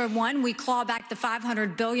make sure, one, we claw back the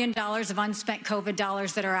 $500 billion of unspent COVID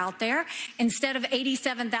dollars that are out there. Instead of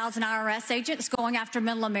 87,000 IRS agents going after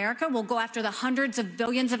middle America, we'll go after the hundreds of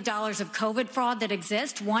billions of dollars of COVID fraud that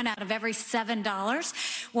exists, one out of every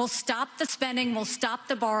 $7. We'll stop the spending, we'll stop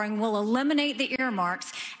the borrowing, we'll eliminate the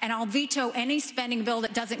earmarks, and I'll veto any spending bill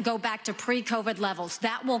that doesn't go back to pre-COVID levels.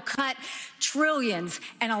 That will cut trillions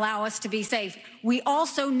and allow us to be safe. We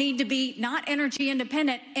also need to be not energy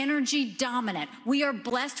independent, energy dominant. We are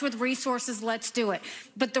blessed with resources. Let's do it.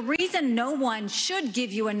 But the reason no one should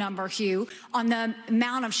give you a number, Hugh, on the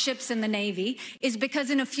amount of ships in the Navy is because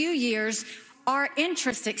in a few years, our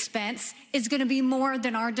interest expense is going to be more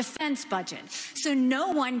than our defense budget. So no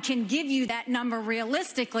one can give you that number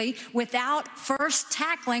realistically without first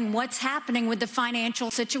tackling what's happening with the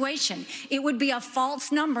financial situation. It would be a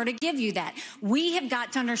false number to give you that. We have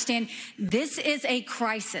got to understand this is a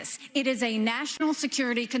crisis. It is a national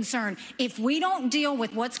security concern. If we don't deal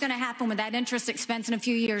with what's going to happen with that interest expense in a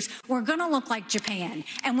few years, we're going to look like Japan,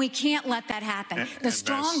 and we can't let that happen. The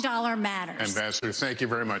strong dollar matters. Ambassador, thank you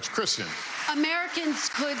very much. Kristen. Americans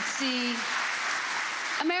could see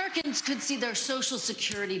Americans could see their Social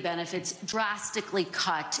Security benefits drastically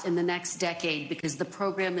cut in the next decade because the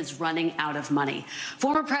program is running out of money.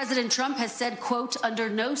 Former President Trump has said, quote, under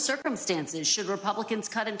no circumstances should Republicans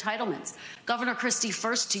cut entitlements. Governor Christie,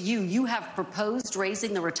 first to you. You have proposed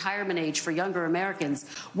raising the retirement age for younger Americans.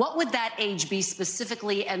 What would that age be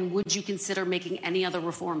specifically, and would you consider making any other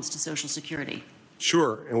reforms to Social Security?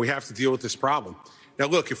 Sure, and we have to deal with this problem. Now,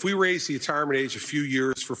 look, if we raise the retirement age a few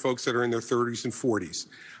years for folks that are in their 30s and 40s,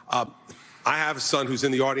 I have a son who's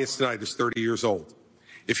in the audience tonight who's 30 years old.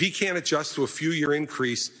 If he can't adjust to a few-year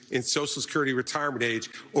increase in Social Security retirement age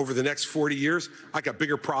over the next 40 years, I got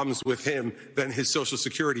bigger problems with him than his Social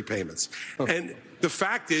Security payments. And the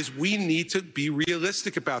fact is, we need to be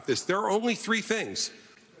realistic about this. There are only three things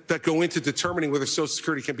that go into determining whether Social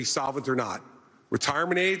Security can be solvent or not: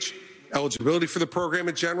 retirement age, eligibility for the program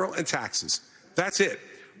in general, and taxes. That's it.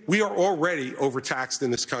 We are already overtaxed in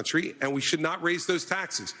this country, and we should not raise those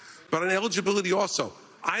taxes. But on eligibility also,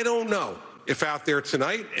 I don't know if out there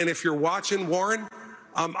tonight, and if you're watching Warren,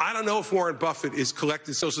 I don't know if Warren Buffett is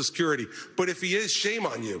collecting Social Security, but if he is, shame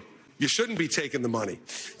on you. You shouldn't be taking the money.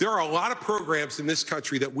 There are a lot of programs in this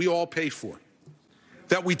country that we all pay for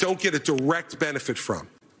that we don't get a direct benefit from.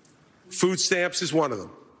 Food stamps is one of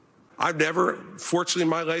them. I've never, fortunately in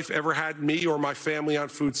my life, ever had me or my family on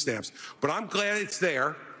food stamps. But I'm glad it's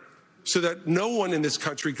there so that no one in this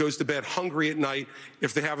country goes to bed hungry at night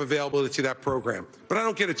if they have availability to that program. But I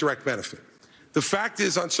don't get a direct benefit. The fact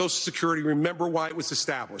is, on Social Security, remember why it was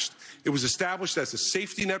established. It was established as a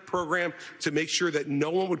safety net program to make sure that no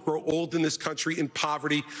one would grow old in this country in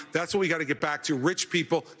poverty. That's what we got to get back to. Rich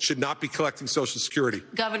people should not be collecting Social Security.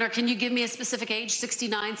 Governor, can you give me a specific age?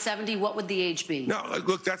 69, 70? What would the age be? No,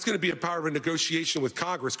 look, that's going to be a part of a negotiation with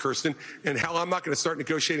Congress, Kirsten. And hell, I'm not going to start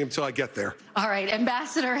negotiating until I get there. All right,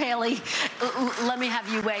 Ambassador Haley, let me have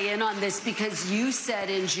you weigh in on this, because you said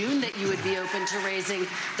in June that you would be open to raising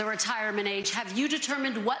the retirement age. Have you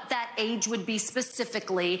determined what that age would be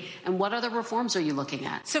specifically, and what other reforms are you looking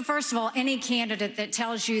at? So first of all, any candidate that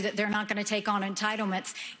tells you that they're not going to take on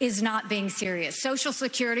entitlements is not being serious. Social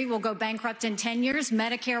Security will go bankrupt in 10 years.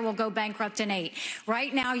 Medicare will go bankrupt in 8.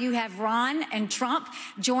 Right now you have Ron and Trump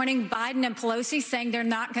joining Biden and Pelosi saying they're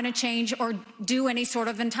not going to change or do any sort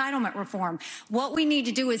of entitlement reform. What we need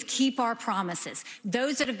to do is keep our promises.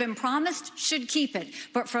 Those that have been promised should keep it.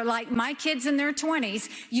 But for like my kids in their 20s,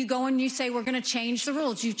 you go and you say we're going to change the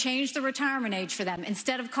rules. You change the retirement age for them.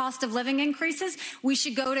 Instead of cost of living increases, we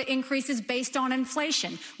should go to increases based on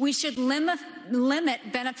inflation. We should limit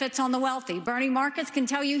benefits on the wealthy. Bernie Marcus can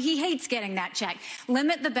tell you he hates getting that check.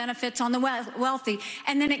 Limit the benefits on the wealthy,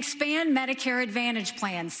 and then expand Medicare Advantage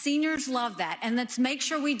plans. Seniors love that, and let's make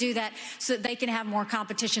sure we do that so that they can have more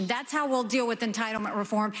competition. That's how we'll deal with entitlement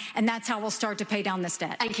reform, and that's how we'll start to pay down this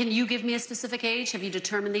debt. And can you give me a specific age? Have you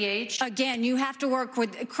determined the age? Again, you have to work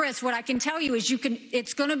with Chris. What I can tell you is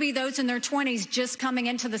it's going to be those in their 20s just coming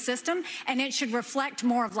into the system, and it should reflect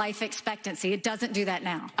more of life expectancy. It doesn't do that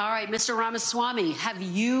now. All right, Mr. Ramaswamy, have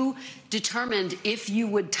you determined if you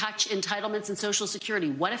would touch entitlements and Social Security?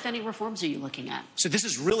 What, if any, reforms are you looking at? So this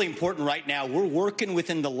is really important right now. We're working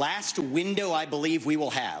within the last window I believe we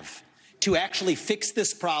will have to actually fix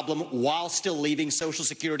this problem while still leaving Social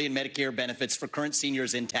Security and Medicare benefits for current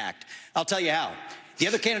seniors intact. I'll tell you how. The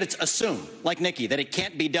other candidates assume, like Nikki, that it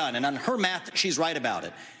can't be done. And on her math, she's right about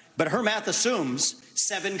it. But her math assumes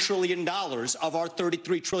 $7 trillion of our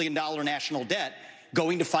 $33 trillion national debt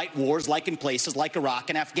going to fight wars like in places like Iraq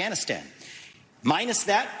and Afghanistan. Minus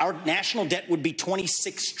that, our national debt would be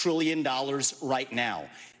 $26 trillion right now.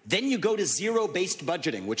 Then you go to zero-based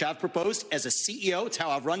budgeting, which I've proposed as a CEO. It's how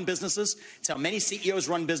I've run businesses. It's how many CEOs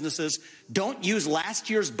run businesses. Don't use last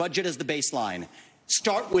year's budget as the baseline.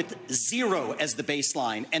 Start with zero as the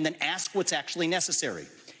baseline and then ask what's actually necessary.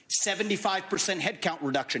 75% headcount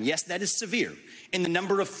reduction. Yes, that is severe. In the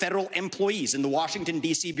number of federal employees in the Washington,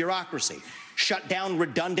 D.C. bureaucracy. Shut down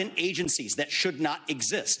redundant agencies that should not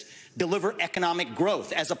exist. Deliver economic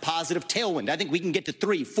growth as a positive tailwind. I think we can get to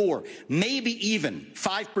 3, 4, maybe even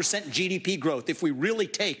 5% GDP growth if we really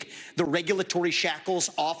take the regulatory shackles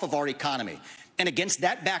off of our economy. And against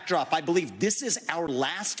that backdrop, I believe this is our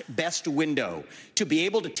last best window to be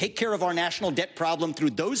able to take care of our national debt problem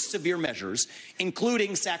through those severe measures,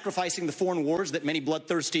 including sacrificing the foreign wars that many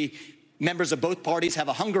bloodthirsty members of both parties have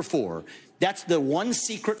a hunger for. That's the one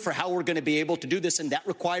secret for how we're going to be able to do this, and that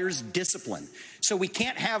requires discipline. So we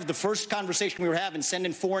can't have the first conversation we were having,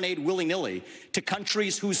 sending foreign aid willy-nilly to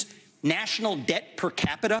countries whose national debt per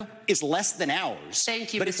capita is less than ours.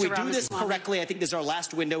 Thank you, But Mr. if we do this Ramaswamy. correctly, I think this is our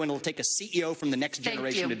last window, and it'll take a CEO from the next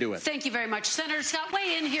generation to do it. Thank you very much. Senator Scott,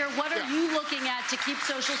 weigh in here. What are you looking at to keep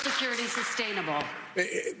Social Security sustainable?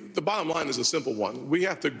 The bottom line is a simple one. We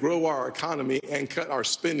have to grow our economy and cut our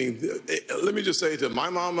spending. Let me just say to my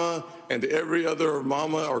mama and to every other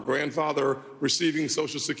mama or grandfather receiving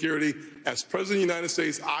Social Security, as President of the United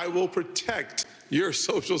States, I will protect your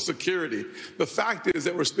Social Security. The fact is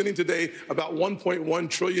that we're spending today about $1.1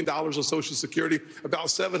 trillion on Social Security, about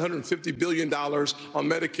 $750 billion on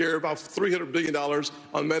Medicare, about $300 billion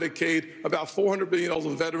on Medicaid, about $400 billion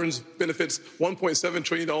on veterans benefits, $1.7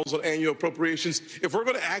 trillion on annual appropriations. If we're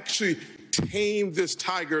going to actually tame this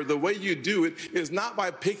tiger, the way you do it is not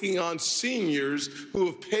by picking on seniors who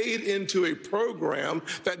have paid into a program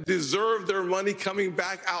that deserve their money coming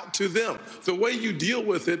back out to them. The way you deal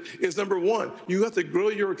with it is, number one, you have to grow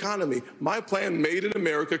your economy. My plan, Made in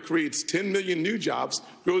America, creates 10 million new jobs,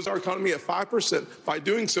 grows our economy at 5%. By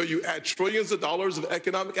doing so, you add trillions of dollars of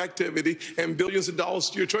economic activity and billions of dollars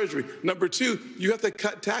to your treasury. Number two, you have to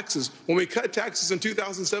cut taxes. When we cut taxes in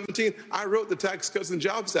 2017, I wrote the Tax Cuts and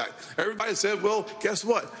Jobs Act. Everybody said, well, guess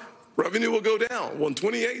what? Revenue will go down. Well, in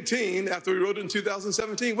 2018, after we wrote it in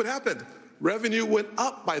 2017, what happened? Revenue went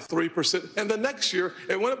up by 3%, and the next year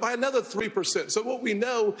it went up by another 3%. So what we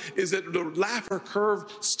know is that the Laffer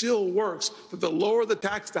curve still works, that the lower the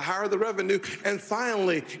tax, the higher the revenue. And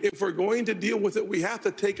finally, if we're going to deal with it, we have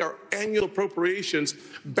to take our annual appropriations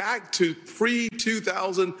back to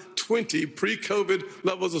pre-2020, pre-COVID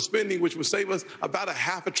levels of spending, which would save us about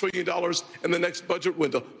 $500 billion in the next budget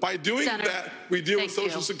window. By doing that, we deal with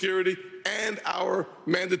Social Security and our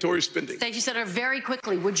mandatory spending. Thank you, Senator. Very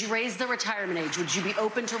quickly, would you raise the retirement age? Would you be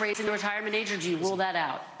open to raising the retirement age, or do you rule that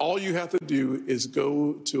out? All you have to do is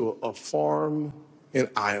go to a farm in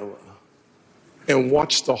Iowa and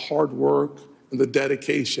watch the hard work and the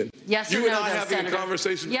dedication. Yes or you and no, I though, having Senator? a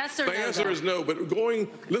conversation. Yes or the no, answer though? is no, but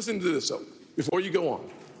listen to this, though, before you go on.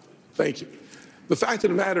 Thank you. The fact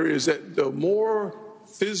of the matter is that the more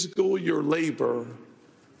physical your labor,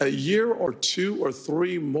 a year or 2 or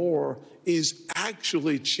 3 more is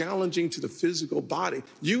actually challenging to the physical body.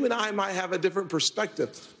 You and I might have a different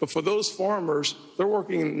perspective, but for those farmers, they're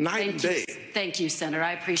working night and day. Thank you, Senator.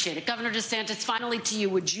 I appreciate it. Governor DeSantis, finally to you,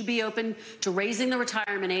 would you be open to raising the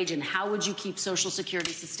retirement age, and how would you keep Social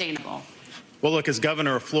Security sustainable? Well, look, as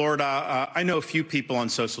governor of Florida, I know a few people on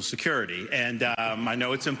Social Security, and I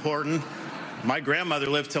know it's important. My grandmother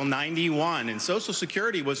lived till 91, and Social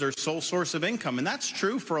Security was her sole source of income, and that's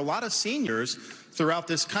true for a lot of seniors throughout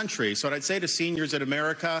this country. So what I'd say to seniors in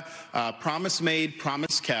America, promise made,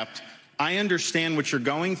 promise kept. I understand what you're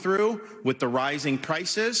going through with the rising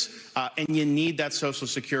prices, and you need that Social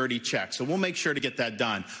Security check. So we'll make sure to get that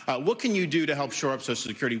done. What can you do to help shore up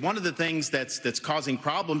Social Security? One of the things that's causing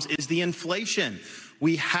problems is the inflation.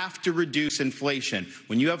 We have to reduce inflation.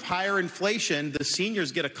 When you have higher inflation, the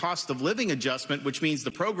seniors get a cost of living adjustment, which means the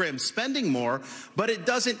program's spending more, but it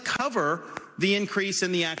doesn't cover the increase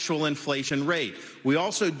in the actual inflation rate. We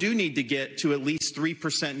also do need to get to at least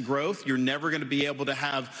 3% growth. You're never going to be able to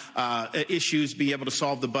have issues, be able to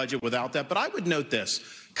solve the budget without that. But I would note this.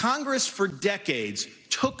 Congress for decades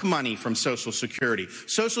took money from Social Security.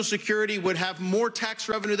 Social Security would have more tax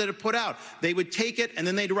revenue than it put out. They would take it and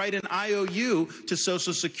then they'd write an IOU to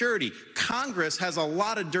Social Security. Congress has a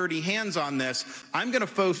lot of dirty hands on this. I'm going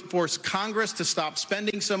to force Congress to stop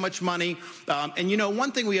spending so much money. And you know,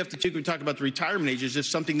 one thing we have to do when we talk about the retirement age is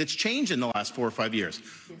just something that's changed in the last 4 or 5 years.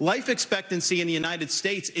 Life expectancy in the United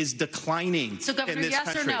States is declining. So, Governor,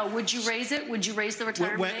 yes or no? Would you raise it? Would you raise the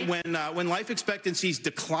retirement age? When life expectancy is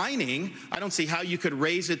declining, I don't see how you could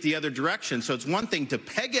raise it the other direction. So it's one thing to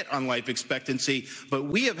peg it on life expectancy, but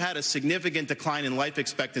we have had a significant decline in life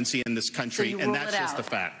expectancy in this country, and that's just a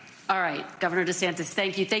fact. All right, Governor DeSantis,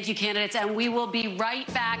 thank you. Thank you, candidates. And we will be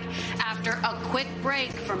right back after a quick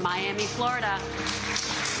break from Miami, Florida.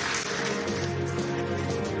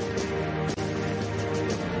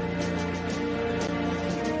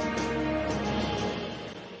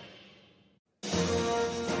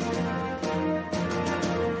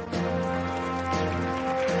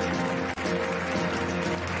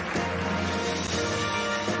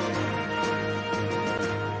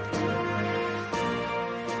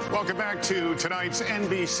 Welcome back to tonight's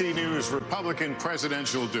NBC News Republican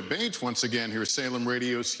presidential debate. Once again, here's Salem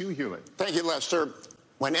Radio's Hugh Hewitt. Thank you, Lester.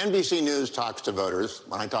 When NBC News talks to voters,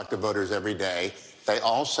 when I talk to voters every day, they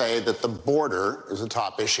all say that the border is a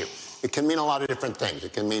top issue. It can mean a lot of different things.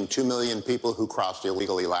 It can mean 2 million people who crossed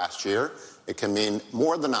illegally last year. It can mean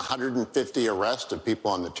more than 150 arrests of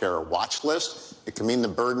people on the terror watch list. It can mean the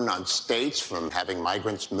burden on states from having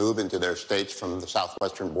migrants move into their states from the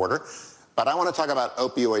southwestern border. But I want to talk about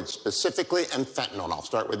opioids specifically and fentanyl, and I'll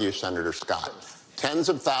start with you, Senator Scott. Tens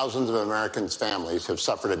of thousands of Americans' families have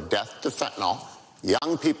suffered a death to fentanyl.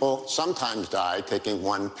 Young people sometimes die taking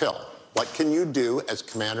one pill. What can you do as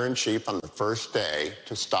commander-in-chief on the first day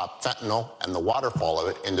to stop fentanyl and the waterfall of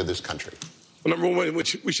it into this country? Well, number one,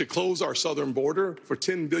 we should close our southern border. For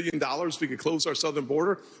 $10 billion, we could close our southern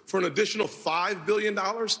border. For an additional $5 billion,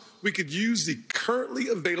 we could use the currently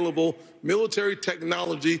available military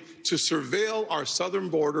technology to surveil our southern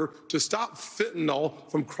border to stop fentanyl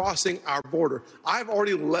from crossing our border. I've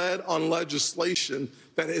already led on legislation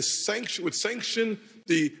that would sanction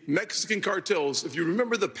the Mexican cartels. If you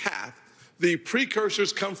remember the path, the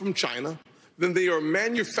precursors come from China. Then they are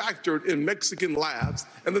manufactured in Mexican labs,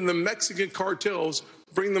 and then the Mexican cartels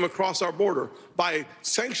bring them across our border. By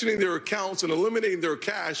sanctioning their accounts and eliminating their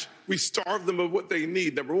cash, we starve them of what they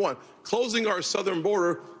need. Number one, closing our southern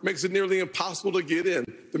border makes it nearly impossible to get in.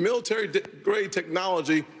 The military-grade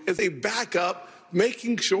technology is a backup,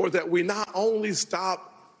 making sure that we not only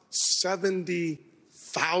stop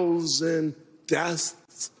 70,000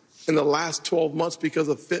 deaths in the last 12 months because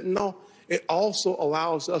of fentanyl, it also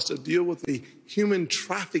allows us to deal with the human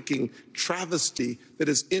trafficking travesty that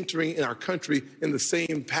is entering in our country in the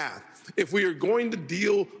same path. If we are going to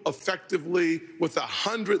deal effectively with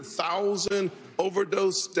 100,000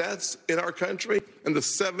 overdose deaths in our country and the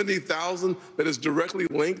 70,000 that is directly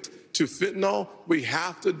linked to fentanyl, we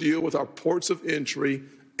have to deal with our ports of entry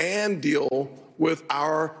and deal with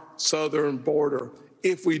our southern border.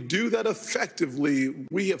 If we do that effectively,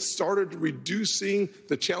 we have started reducing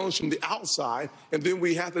the challenge from the outside, and then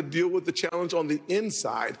we have to deal with the challenge on the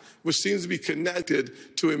inside, which seems to be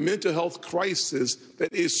connected to a mental health crisis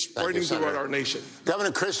that is spreading throughout our nation.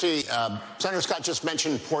 Governor Christie, Senator Scott just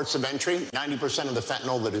mentioned ports of entry. 90% of the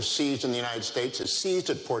fentanyl that is seized in the United States is seized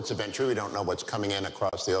at ports of entry. We don't know what's coming in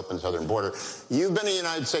across the open southern border. You've been a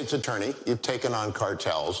United States attorney. You've taken on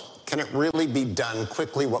cartels. Can it really be done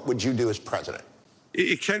quickly? What would you do as president?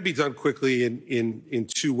 It can be done quickly in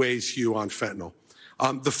two ways, Hugh, on fentanyl.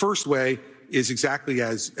 The first way is exactly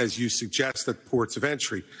as you suggest, at ports of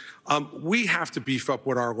entry. We have to beef up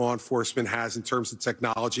what our law enforcement has in terms of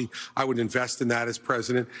technology. I would invest in that as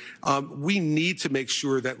president. We need to make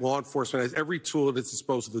sure that law enforcement has every tool at its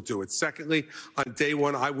disposal to do it. Secondly, on day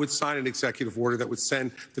one, I would sign an executive order that would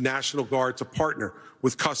send the National Guard to partner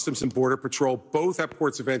with Customs and Border Patrol, both at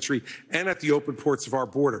ports of entry and at the open ports of our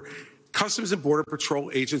border. Customs and Border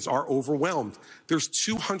Patrol agents are overwhelmed. There's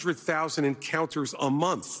 200,000 encounters a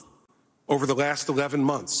month over the last 11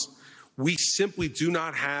 months. We simply do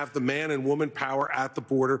not have the man and woman power at the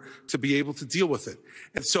border to be able to deal with it.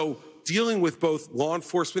 And so dealing with both law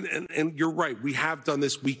enforcement, and you're right, we have done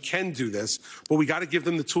this, we can do this, but we got to give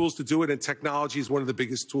them the tools to do it, and technology is one of the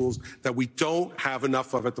biggest tools that we don't have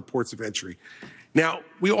enough of at the ports of entry. Now,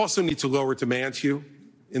 we also need to lower demand, Hugh,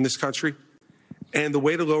 in this country. And the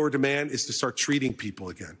way to lower demand is to start treating people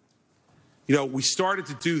again. You know, we started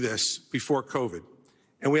to do this before COVID,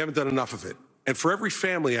 and we haven't done enough of it. And for every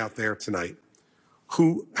family out there tonight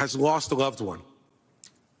who has lost a loved one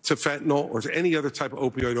to fentanyl or to any other type of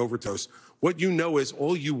opioid overdose, what you know is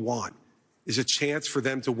all you want is a chance for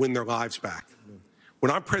them to win their lives back.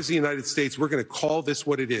 When I'm president of the United States, we're going to call this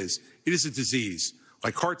what it is. It is a disease,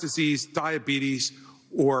 like heart disease, diabetes,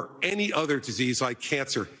 or any other disease like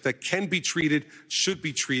cancer that can be treated, should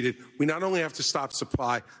be treated. We not only have to stop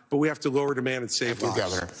supply, but we have to lower demand and save lives. Thank you,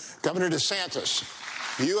 Governor. Governor DeSantis,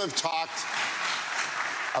 you have talked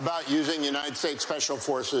about using United States Special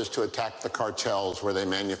Forces to attack the cartels where they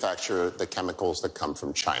manufacture the chemicals that come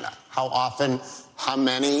from China. How often? How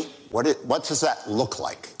many? What does that look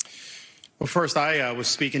like? Well, first, I was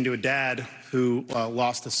speaking to a dad who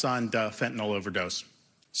lost a son to fentanyl overdose.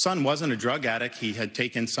 Son wasn't a drug addict. He had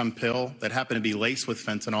taken some pill that happened to be laced with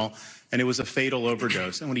fentanyl, and it was a fatal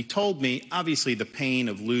overdose. And when he told me, obviously the pain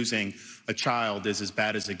of losing a child is as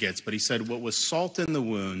bad as it gets, but he said what was salt in the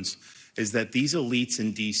wounds is that these elites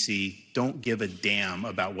in D.C. don't give a damn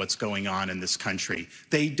about what's going on in this country.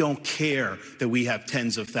 They don't care that we have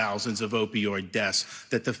tens of thousands of opioid deaths,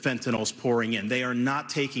 that the fentanyl's pouring in. They are not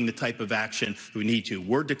taking the type of action we need to.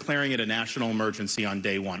 We're declaring it a national emergency on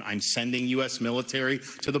day one. I'm sending U.S. military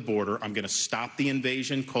to the border. I'm going to stop the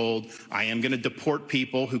invasion cold. I am going to deport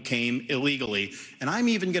people who came illegally. And I'm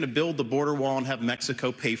even going to build the border wall and have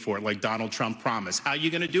Mexico pay for it like Donald Trump promised. How are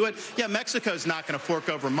you going to do it? Yeah, Mexico's not going to fork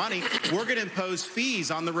over money. We're going to impose fees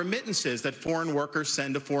on the remittance notices that foreign workers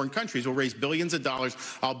send to foreign countries. We'll raise billions of dollars.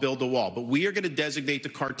 I'll build a wall. But we are going to designate the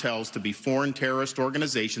cartels to be foreign terrorist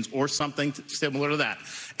organizations or something similar to that.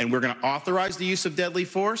 And we're going to authorize the use of deadly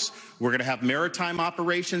force. We're going to have maritime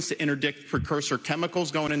operations to interdict precursor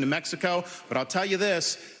chemicals going into Mexico. But I'll tell you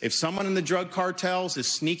this, if someone in the drug cartels is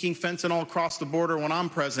sneaking fentanyl across the border when I'm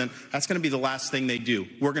president, that's going to be the last thing they do.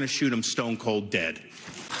 We're going to shoot them stone cold dead.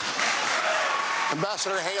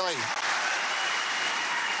 Ambassador Haley,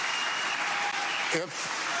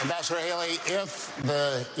 if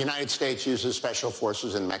the United States uses special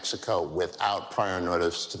forces in Mexico without prior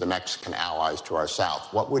notice to the Mexican allies to our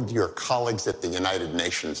south, what would your colleagues at the United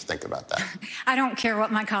Nations think about that? I don't care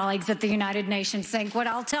what my colleagues at the United Nations think. What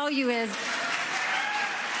I'll tell you is,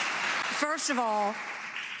 first of all,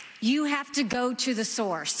 you have to go to the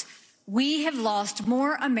source. We have lost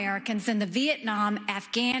more Americans than the Vietnam,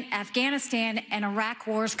 Afghanistan, and Iraq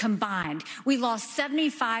wars combined. We lost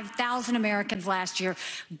 75,000 Americans last year.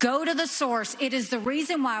 Go to the source. It is the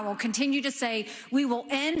reason why we'll continue to say we will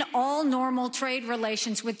end all normal trade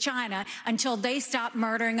relations with China until they stop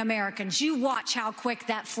murdering Americans. You watch how quick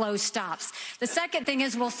that flow stops. The second thing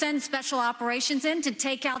is we'll send special operations in to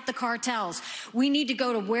take out the cartels. We need to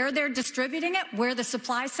go to where they're distributing it, where the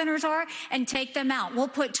supply centers are, and take them out. We'll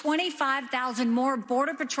put 25,000 more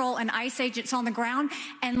Border Patrol and ICE agents on the ground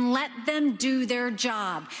and let them do their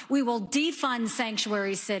job. We will defund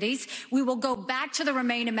sanctuary cities. We will go back to the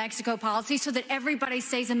Remain in Mexico policy so that everybody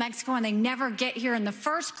stays in Mexico and they never get here in the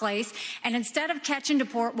first place. And instead of catch and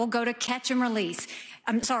deport, we'll go to catch and release.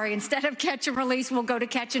 Instead of catch and release, we'll go to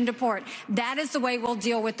catch and deport. That is the way we'll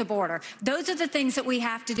deal with the border. Those are the things that we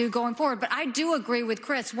have to do going forward. But I do agree with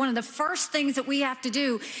Chris. One of the first things that we have to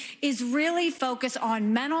do is really focus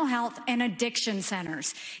on mental health and addiction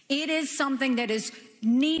centers. It is something that is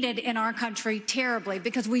needed in our country terribly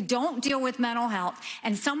because we don't deal with mental health,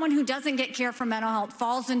 and someone who doesn't get care for mental health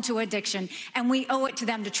falls into addiction, and we owe it to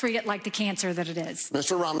them to treat it like the cancer that it is.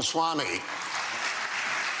 Mr. Ramaswamy,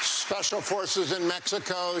 special forces in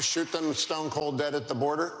Mexico, shoot them stone cold dead at the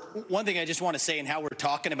border? One thing I just want to say in how we're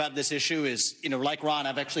talking about this issue is, like Ron,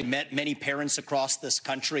 I've actually met many parents across this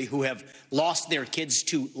country who have lost their kids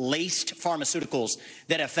to laced pharmaceuticals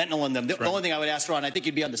that have fentanyl in them. The only thing I would ask, Ron, I think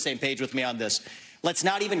you'd be on the same page with me on this. Let's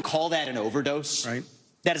not even call that an overdose. Right.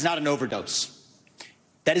 That is not an overdose.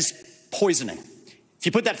 That is poisoning. If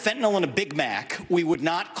you put that fentanyl in a Big Mac, we would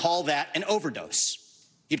not call that an overdose.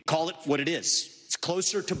 You'd call it what it is. It's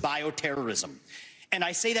closer to bioterrorism. And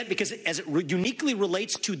I say that because as it uniquely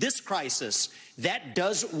relates to this crisis, that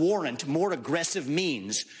does warrant more aggressive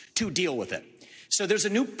means to deal with it. So there's a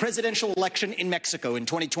new presidential election in Mexico in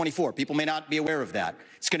 2024. People may not be aware of that.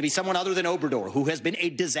 It's going to be someone other than Obrador, who has been a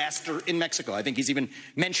disaster in Mexico. I think he's even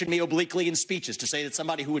mentioned me obliquely in speeches to say that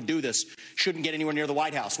somebody who would do this shouldn't get anywhere near the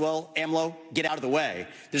White House. Well, AMLO, get out of the way.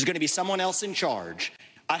 There's going to be someone else in charge.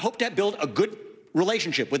 I hope to build a good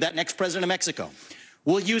relationship with that next president of Mexico.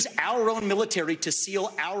 We'll use our own military to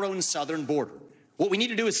seal our own southern border. What we need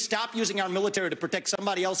to do is stop using our military to protect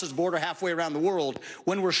somebody else's border halfway around the world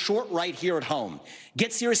when we're short right here at home.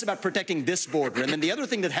 Get serious about protecting this border. And then the other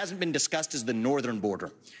thing that hasn't been discussed is the northern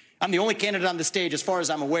border. I'm the only candidate on the stage, as far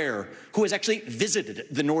as I'm aware, who has actually visited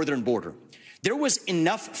the northern border. There was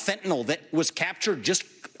enough fentanyl that was captured just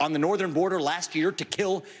on the northern border last year to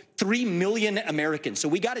kill 3 million Americans. So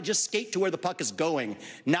we got to just skate to where the puck is going,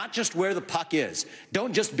 not just where the puck is.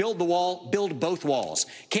 Don't just build the wall, build both walls.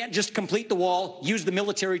 Can't just complete the wall, use the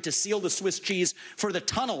military to seal the Swiss cheese for the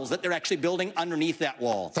tunnels that they're actually building underneath that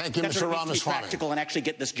wall. Thank you, Mr. Ramaswamy. Be practical and actually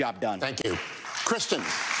get this job done. Thank you. Kristen.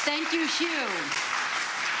 Thank you, Hugh.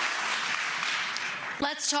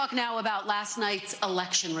 Let's talk now about last night's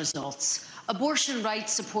election results. Abortion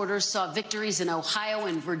rights supporters saw victories in Ohio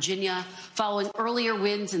and Virginia following earlier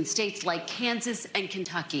wins in states like Kansas and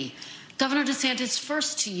Kentucky. Governor DeSantis,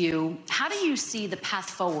 first to you, how do you see the path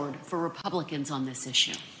forward for Republicans on this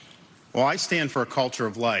issue? Well, I stand for a culture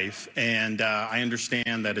of life, and I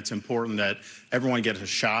understand that it's important that everyone gets a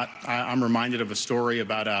shot. I'm reminded of a story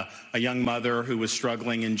about a young mother who was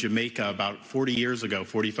struggling in Jamaica about 45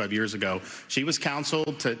 years ago. She was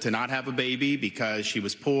counseled to not have a baby because she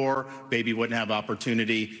was poor, baby wouldn't have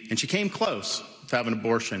opportunity, and she came close to have an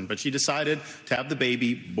abortion, but she decided to have the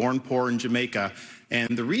baby, born poor in Jamaica.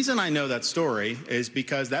 And the reason I know that story is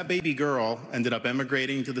because that baby girl ended up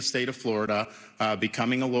emigrating to the state of Florida,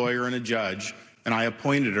 becoming a lawyer and a judge, and I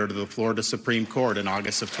appointed her to the Florida Supreme Court in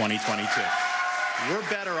August of 2022. We're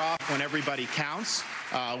better off when everybody counts.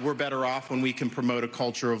 We're better off when we can promote a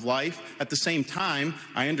culture of life. At the same time,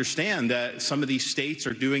 I understand that some of these states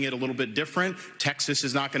are doing it a little bit different. Texas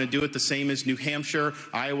is not going to do it the same as New Hampshire.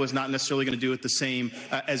 Iowa's not necessarily going to do it the same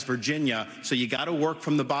as Virginia. So you got to work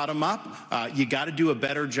from the bottom up. You got to do a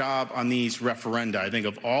better job on these referenda. I think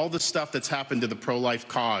of all the stuff that's happened to the pro-life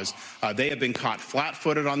cause, they have been caught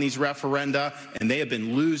flat-footed on these referenda, and they have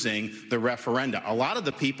been losing the referenda. A lot of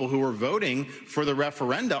the people who are voting for the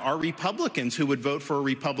referenda are Republicans who would vote for a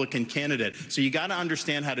Republican candidate. So you got to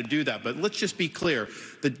understand how to do that. But let's just be clear.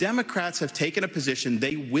 The Democrats have taken a position.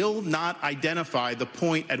 They will not identify the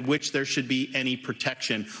point at which there should be any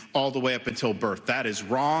protection all the way up until birth. That is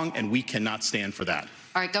wrong, and we cannot stand for that.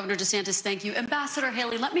 All right, Governor DeSantis, thank you. Ambassador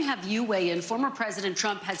Haley, let me have you weigh in. Former President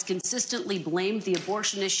Trump has consistently blamed the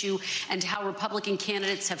abortion issue and how Republican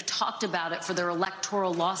candidates have talked about it for their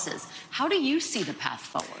electoral losses. How do you see the path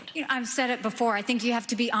forward? You know, I've said it before. I think you have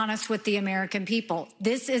to be honest with the American people.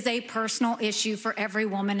 This is a personal issue for every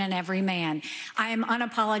woman and every man. I am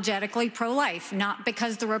unapologetically pro-life, not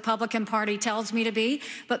because the Republican Party tells me to be,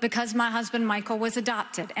 but because my husband Michael was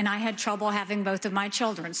adopted and I had trouble having both of my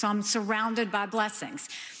children. So I'm surrounded by blessings.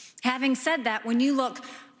 Having said that, when you look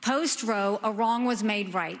post-Roe, a wrong was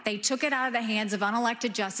made right. They took it out of the hands of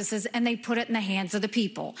unelected justices and they put it in the hands of the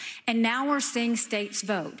people. And now we're seeing states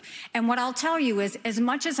vote. And what I'll tell you is, as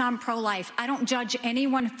much as I'm pro-life, I don't judge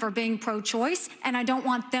anyone for being pro-choice, and I don't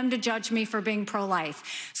want them to judge me for being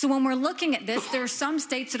pro-life. So when we're looking at this, there are some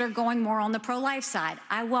states that are going more on the pro-life side.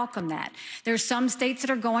 I welcome that. There are some states that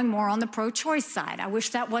are going more on the pro-choice side. I wish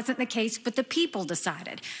that wasn't the case, but the people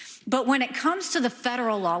decided. But when it comes to the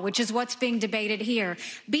federal law, which is what's being debated here,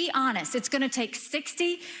 be honest, it's going to take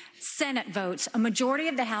 60 Senate votes, a majority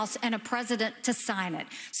of the House, and a president to sign it.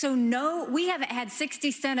 So no, we haven't had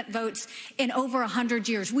 60 Senate votes in over 100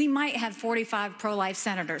 years. We might have 45 pro-life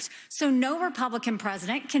senators. So no Republican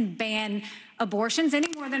president can ban abortions any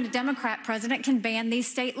more than a Democrat president can ban these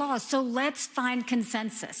state laws. So let's find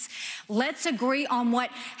consensus. Let's agree on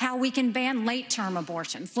how we can ban late-term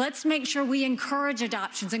abortions. Let's make sure we encourage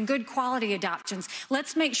adoptions and good quality adoptions.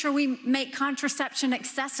 Let's make sure we make contraception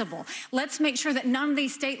accessible. Let's make sure that none of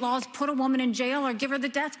these state laws put a woman in jail or give her the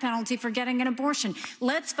death penalty for getting an abortion.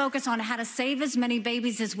 Let's focus on how to save as many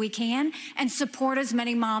babies as we can and support as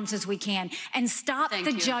many moms as we can, and stop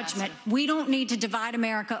the judgment. We don't need to divide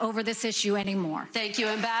America over this issue anymore. Thank you,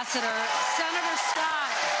 Ambassador. Senator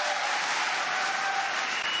Scott.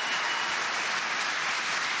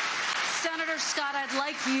 Senator Scott, I'd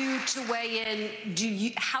like you to weigh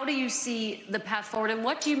in. How do you see the path forward, and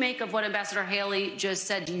what do you make of what Ambassador Haley just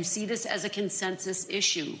said? Do you see this as a consensus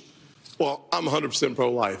issue? Well, I'm 100%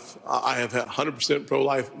 pro-life. I have had 100%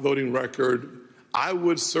 pro-life voting record. I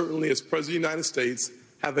would certainly, as President of the United States,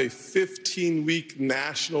 have a 15-week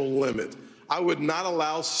national limit. I would not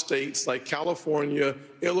allow states like California,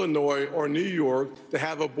 Illinois, or New York to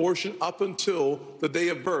have abortion up until the day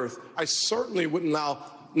of birth. I certainly wouldn't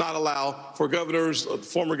not allow for governors,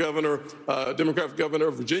 former governor, Democratic governor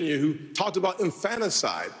of Virginia, who talked about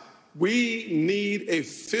infanticide. We need a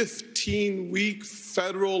 15-week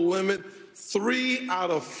federal limit. 3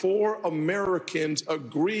 out of 4 Americans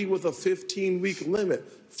agree with a 15-week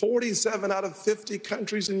limit. 47 out of 50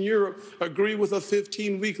 countries in Europe agree with a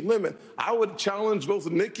 15-week limit. I would challenge both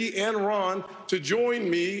Nikki and Ron to join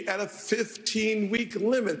me at a 15-week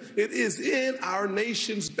limit. It is in our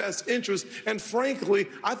nation's best interest, and frankly,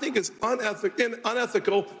 I think it's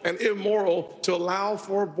unethical and immoral to allow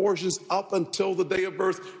for abortions up until the day of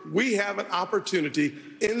birth. We have an opportunity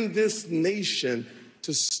in this nation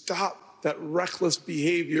to stop that reckless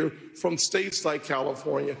behavior from states like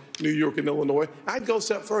California, New York, and Illinois. I'd go a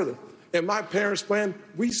step further. In my parents' plan,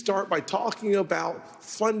 we start by talking about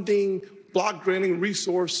funding, block granting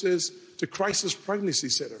resources to crisis pregnancy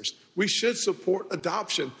centers. We should support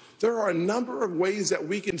adoption. There are a number of ways that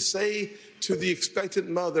we can say to the expectant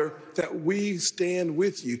mother that we stand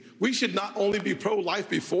with you. We should not only be pro-life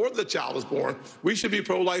before the child is born, we should be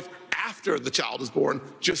pro-life after the child is born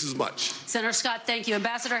just as much. Senator Scott, thank you.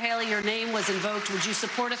 Ambassador Haley, your name was invoked. Would you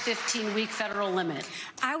support a 15-week federal limit?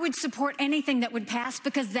 I would support anything that would pass,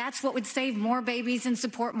 because that's what would save more babies and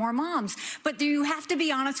support more moms. But you have to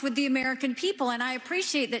be honest with the American people, and I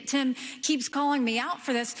appreciate that Tim keeps calling me out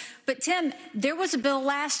for this. But Tim, there was a bill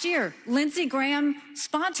last year. Lindsey Graham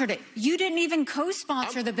sponsored it. You didn't even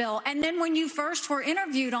co-sponsor the bill. And then when you first were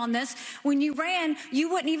interviewed on this, when you ran, you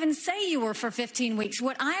wouldn't even say you were for 15 weeks.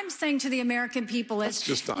 What I'm saying to the American people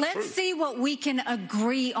is, let's see what we can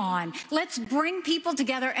agree on. Let's bring people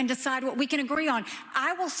together and decide what we can agree on.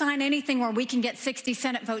 I will sign anything where we can get 60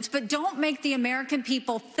 Senate votes, but don't make the American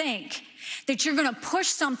people think that you're going to push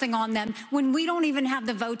something on them when we don't even have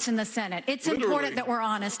the votes in the Senate. It's important that we're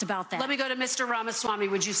honest about that. Let me go to Mr. Ramaswamy.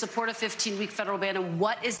 Would you support a 15-week federal ban, and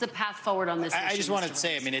what is the path forward on this issue? I just wanted to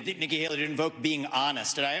say, I mean, I think Nikki Haley did invoke being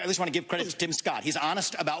honest, and I at least want to give credit to Tim Scott. He's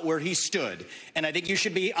honest about where he stood, and I think you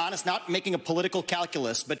should be honest, not making a political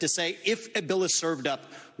calculus, but to say, if a bill is served up,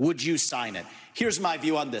 would you sign it? Here's my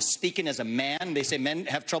view on this. Speaking as a man, they say men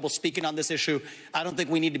have trouble speaking on this issue. I don't think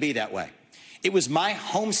we need to be that way. It was my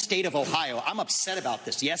home state of Ohio, I'm upset about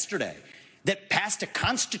this, yesterday, that passed a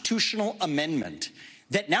constitutional amendment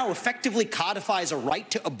that now effectively codifies a right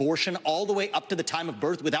to abortion all the way up to the time of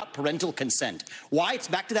birth without parental consent. Why? It's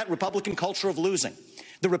back to that Republican culture of losing.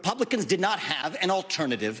 The Republicans did not have an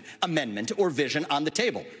alternative amendment or vision on the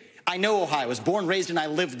table. I know Ohio. I was born, raised, and I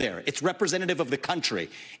lived there. It's representative of the country.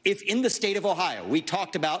 If in the state of Ohio we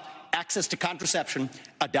talked about access to contraception,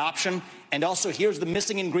 adoption, and also here's the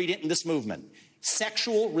missing ingredient in this movement,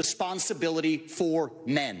 sexual responsibility for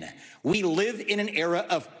men. We live in an era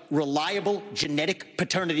of reliable genetic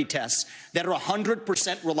paternity tests that are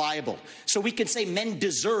 100% reliable. So we can say men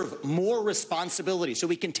deserve more responsibility. So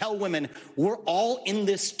we can tell women we're all in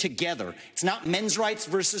this together. It's not men's rights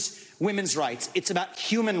versus women's rights. It's about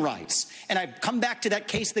human rights. And I come back to that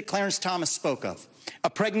case that Clarence Thomas spoke of. A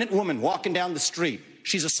pregnant woman walking down the street.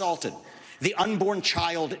 She's assaulted. The unborn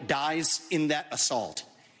child dies in that assault.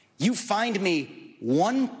 You find me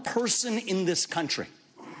one person in this country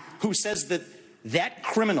who says that that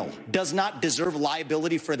criminal does not deserve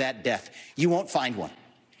liability for that death. You won't find one.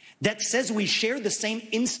 That says we share the same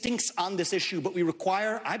instincts on this issue, but we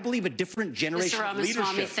require, I believe, a different generation of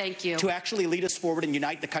leadership to actually lead us forward and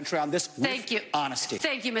unite the country on this with honesty.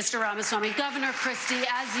 Thank you, Mr. Ramaswamy. Governor Christie,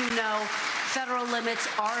 as you know, federal limits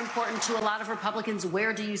are important to a lot of Republicans.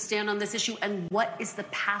 Where do you stand on this issue, and what is the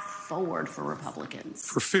path forward for Republicans?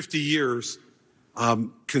 For 50 years,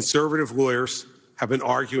 conservative lawyers have been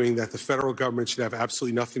arguing that the federal government should have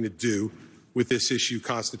absolutely nothing to do with this issue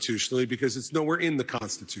constitutionally because it's nowhere in the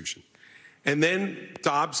Constitution. And then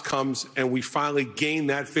Dobbs comes and we finally gain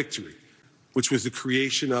that victory, which was the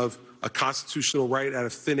creation of a constitutional right out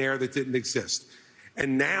of thin air that didn't exist.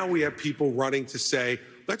 And now we have people running to say,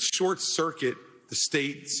 let's short circuit the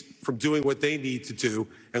states from doing what they need to do,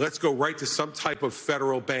 and let's go right to some type of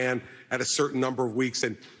federal ban at a certain number of weeks.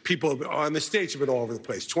 And people on the stage have been all over the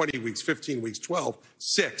place, 20 weeks, 15 weeks, 12,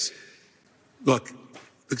 6. Look,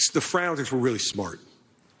 the Frowners were really smart.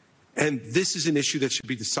 And this is an issue that should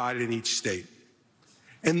be decided in each state.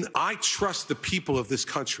 And I trust the people of this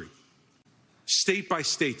country, state by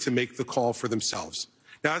state, to make the call for themselves.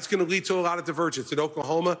 Now, it's going to lead to a lot of divergence. In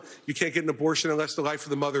Oklahoma, you can't get an abortion unless the life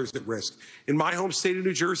of the mother is at risk. In my home state of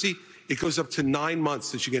New Jersey, it goes up to 9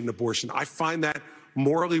 months that you get an abortion. I find that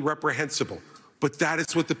morally reprehensible. But that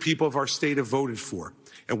is what the people of our state have voted for.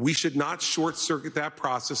 And we should not short-circuit that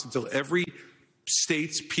process until every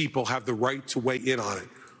state's people have the right to weigh in on it.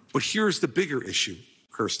 But here's the bigger issue,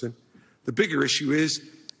 Kirsten. The bigger issue is,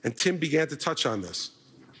 and Tim began to touch on this,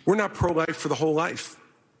 we're not pro-life for the whole life.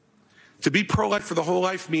 To be pro-life for the whole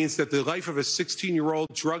life means that the life of a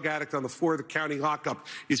 16-year-old drug addict on the floor of the county lockup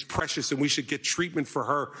is precious, and we should get treatment for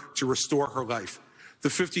her to restore her life. The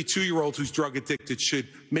 52-year-old who's drug addicted should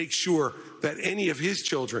make sure that any of his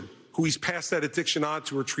children who he's passed that addiction on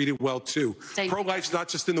to are treated well, too. Pro-life's not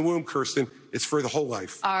just in the womb, Kirsten. It's for the whole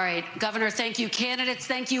life. All right. Governor, thank you. Candidates,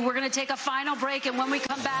 thank you. We're going to take a final break, and when we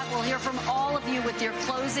come back, we'll hear from all of you with your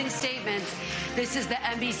closing statements. This is the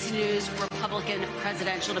NBC News Republican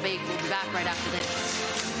presidential debate. We'll be back right after this.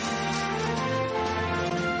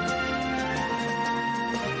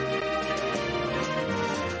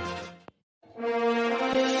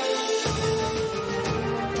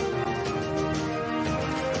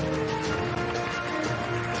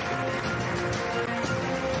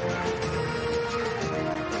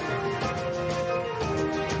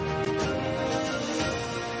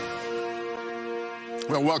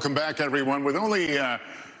 Well, welcome back, everyone. With only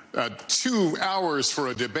 2 hours for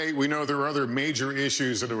a debate, we know there are other major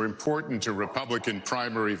issues that are important to Republican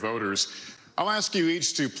primary voters. I'll ask you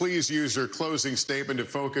each to please use your closing statement to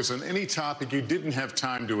focus on any topic you didn't have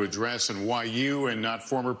time to address and why you and not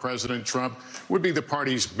former President Trump would be the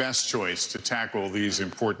party's best choice to tackle these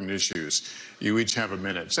important issues. You each have a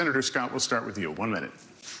minute. Senator Scott, we'll start with you. 1 minute.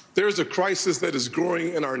 There's a crisis that is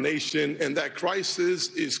growing in our nation, and that crisis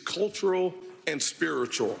is cultural and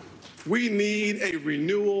spiritual. We need a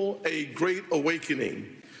renewal, a great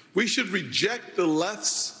awakening. We should reject the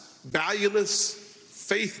left's valueless,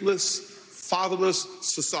 faithless, fatherless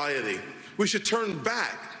society. We should turn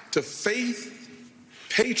back to faith,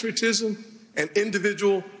 patriotism, and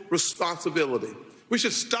individual responsibility. We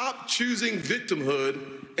should stop choosing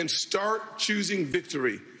victimhood and start choosing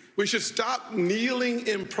victory. We should stop kneeling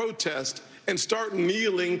in protest and start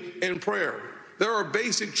kneeling in prayer. There are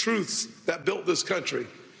basic truths that built this country.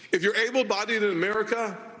 If you're able-bodied in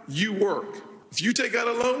America, you work. If you take out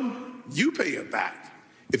a loan, you pay it back.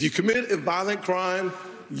 If you commit a violent crime,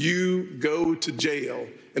 you go to jail.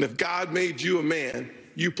 And if God made you a man,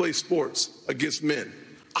 you play sports against men.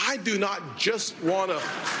 I do not just want to...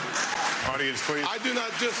 Audience, please. I do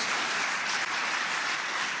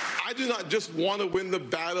not just want to win the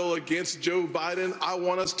battle against Joe Biden. I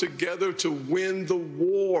want us together to win the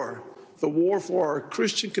war for our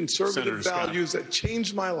Christian conservative values that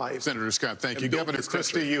changed my life. Senator Scott, thank you. Governor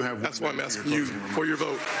Christie, you have... That's why I'm asking you for your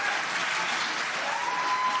vote.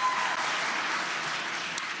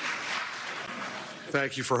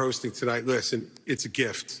 Thank you for hosting tonight. Listen, it's a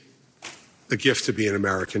gift to be an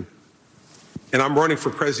American. And I'm running for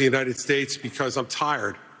President of the United States because I'm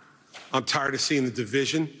tired. I'm tired of seeing the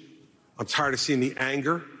division. I'm tired of seeing the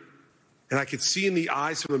anger. And I can see in the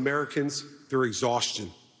eyes of Americans their exhaustion.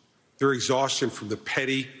 Their exhaustion from the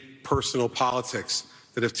petty, personal politics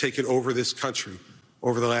that have taken over this country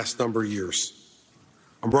over the last number of years.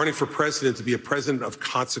 I'm running for president to be a president of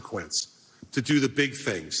consequence, to do the big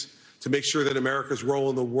things, to make sure that America's role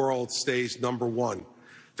in the world stays number one,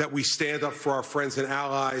 that we stand up for our friends and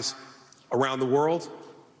allies around the world,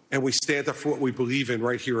 and we stand up for what we believe in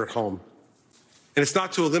right here at home. And it's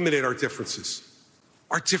not to eliminate our differences.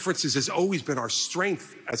 Our differences has always been our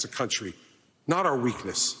strength as a country, not our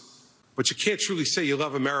weakness. But you can't truly say you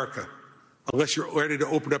love America unless you're ready to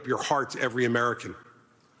open up your heart to every American.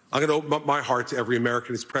 I'm going to open up my heart to every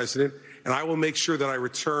American as president, and I will make sure that I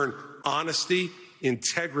return honesty,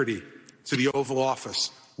 integrity to the Oval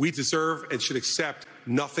Office. We deserve and should accept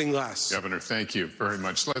nothing less. Governor, thank you very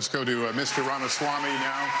much. Let's go to Mr. Ramaswamy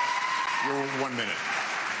now. Your 1 minute.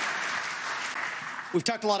 We've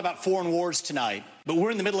talked a lot about foreign wars tonight, but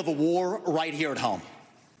we're in the middle of a war right here at home.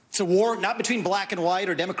 It's a war not between black and white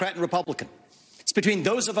or Democrat and Republican. It's between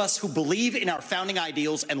those of us who believe in our founding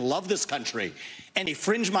ideals and love this country and a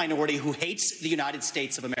fringe minority who hates the United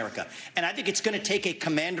States of America. And I think it's going to take a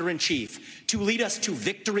commander-in-chief to lead us to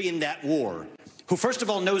victory in that war, who first of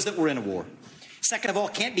all knows that we're in a war, second of all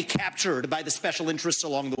can't be captured by the special interests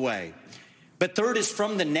along the way, but third is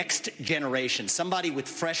from the next generation, somebody with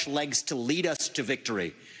fresh legs to lead us to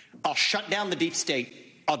victory. I'll shut down the deep state.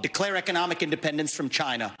 I'll declare economic independence from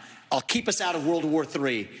China. I'll keep us out of World War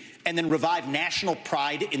III and then revive national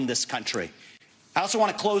pride in this country. I also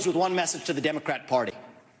want to close with one message to the Democrat Party.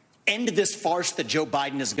 End this farce that Joe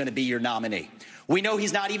Biden is going to be your nominee. We know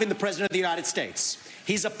he's not even the president of the United States.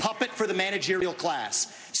 He's a puppet for the managerial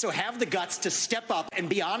class. So have the guts to step up and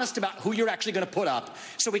be honest about who you're actually going to put up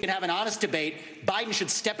so we can have an honest debate. Biden should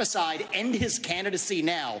step aside, end his candidacy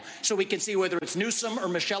now so we can see whether it's Newsom or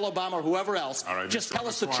Michelle Obama or whoever else. All right, just Mr. tell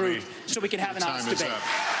us the Ramaswamy, truth so we can have an honest debate.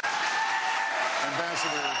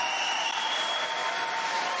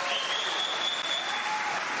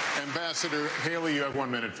 Ambassador Haley, you have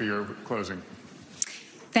 1 minute for your closing.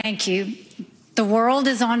 Thank you. The world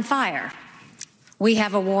is on fire. We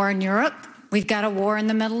have a war in Europe. We've got a war in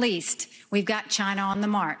the Middle East. We've got China on the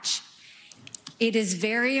march. It is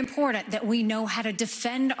very important that we know how to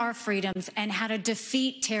defend our freedoms and how to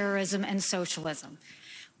defeat terrorism and socialism.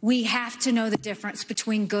 We have to know the difference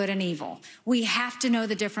between good and evil. We have to know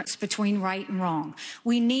the difference between right and wrong.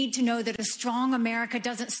 We need to know that a strong America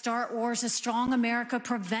doesn't start wars. A strong America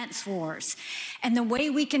prevents wars. And the way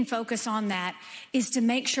we can focus on that is to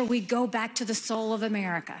make sure we go back to the soul of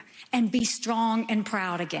America and be strong and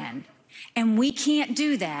proud again. And we can't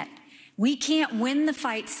do that. We can't win the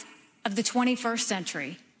fights of the 21st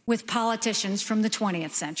century with politicians from the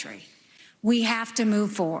 20th century. We have to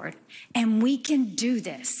move forward, and we can do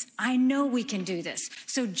this. I know we can do this.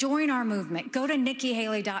 So join our movement. Go to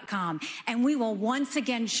NikkiHaley.com, and we will once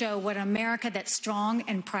again show what America that's strong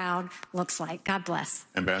and proud looks like. God bless.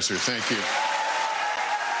 Ambassador, thank you.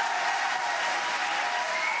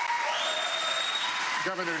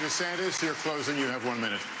 Governor DeSantis, your closing. You have 1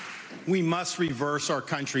 minute. We must reverse our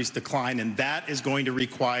country's decline, and that is going to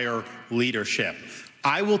require leadership.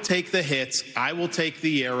 I will take the hits, I will take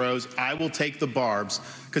the arrows, I will take the barbs,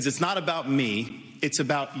 because it's not about me, it's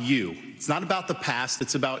about you. It's not about the past,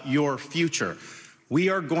 it's about your future. We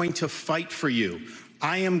are going to fight for you.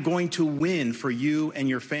 I am going to win for you and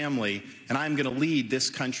your family, and I'm going to lead this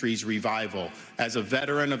country's revival. As a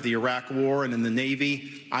veteran of the Iraq War and in the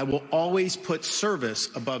Navy, I will always put service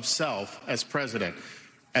above self as president.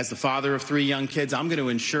 As the father of 3 young kids, I'm going to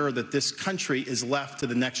ensure that this country is left to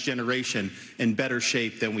the next generation in better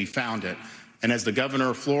shape than we found it. And as the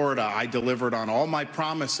governor of Florida, I delivered on all my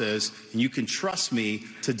promises, and you can trust me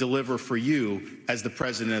to deliver for you as the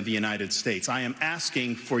President of the United States. I am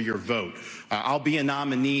asking for your vote. I'll be a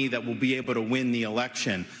nominee that will be able to win the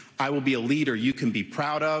election. I will be a leader you can be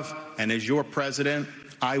proud of, and as your president,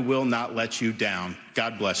 I will not let you down.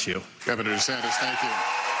 God bless you. Governor DeSantis, thank you.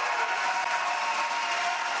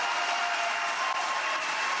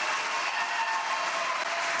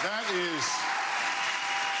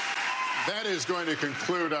 That is going to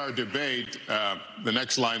conclude our debate. The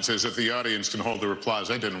next line says, if the audience can hold their applause.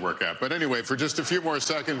 That didn't work out. But anyway, for just a few more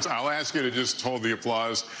seconds, I'll ask you to just hold the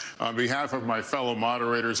applause. On behalf of my fellow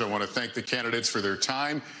moderators, I want to thank the candidates for their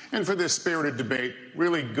time and for this spirited debate.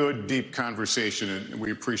 Really good, deep conversation, and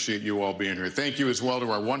we appreciate you all being here. Thank you as well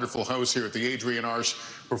to our wonderful hosts here at the Adrienne Arsh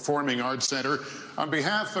Performing Arts Center. On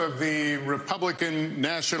behalf of the Republican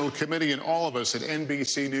National Committee and all of us at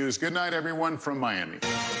NBC News, good night, everyone, from Miami.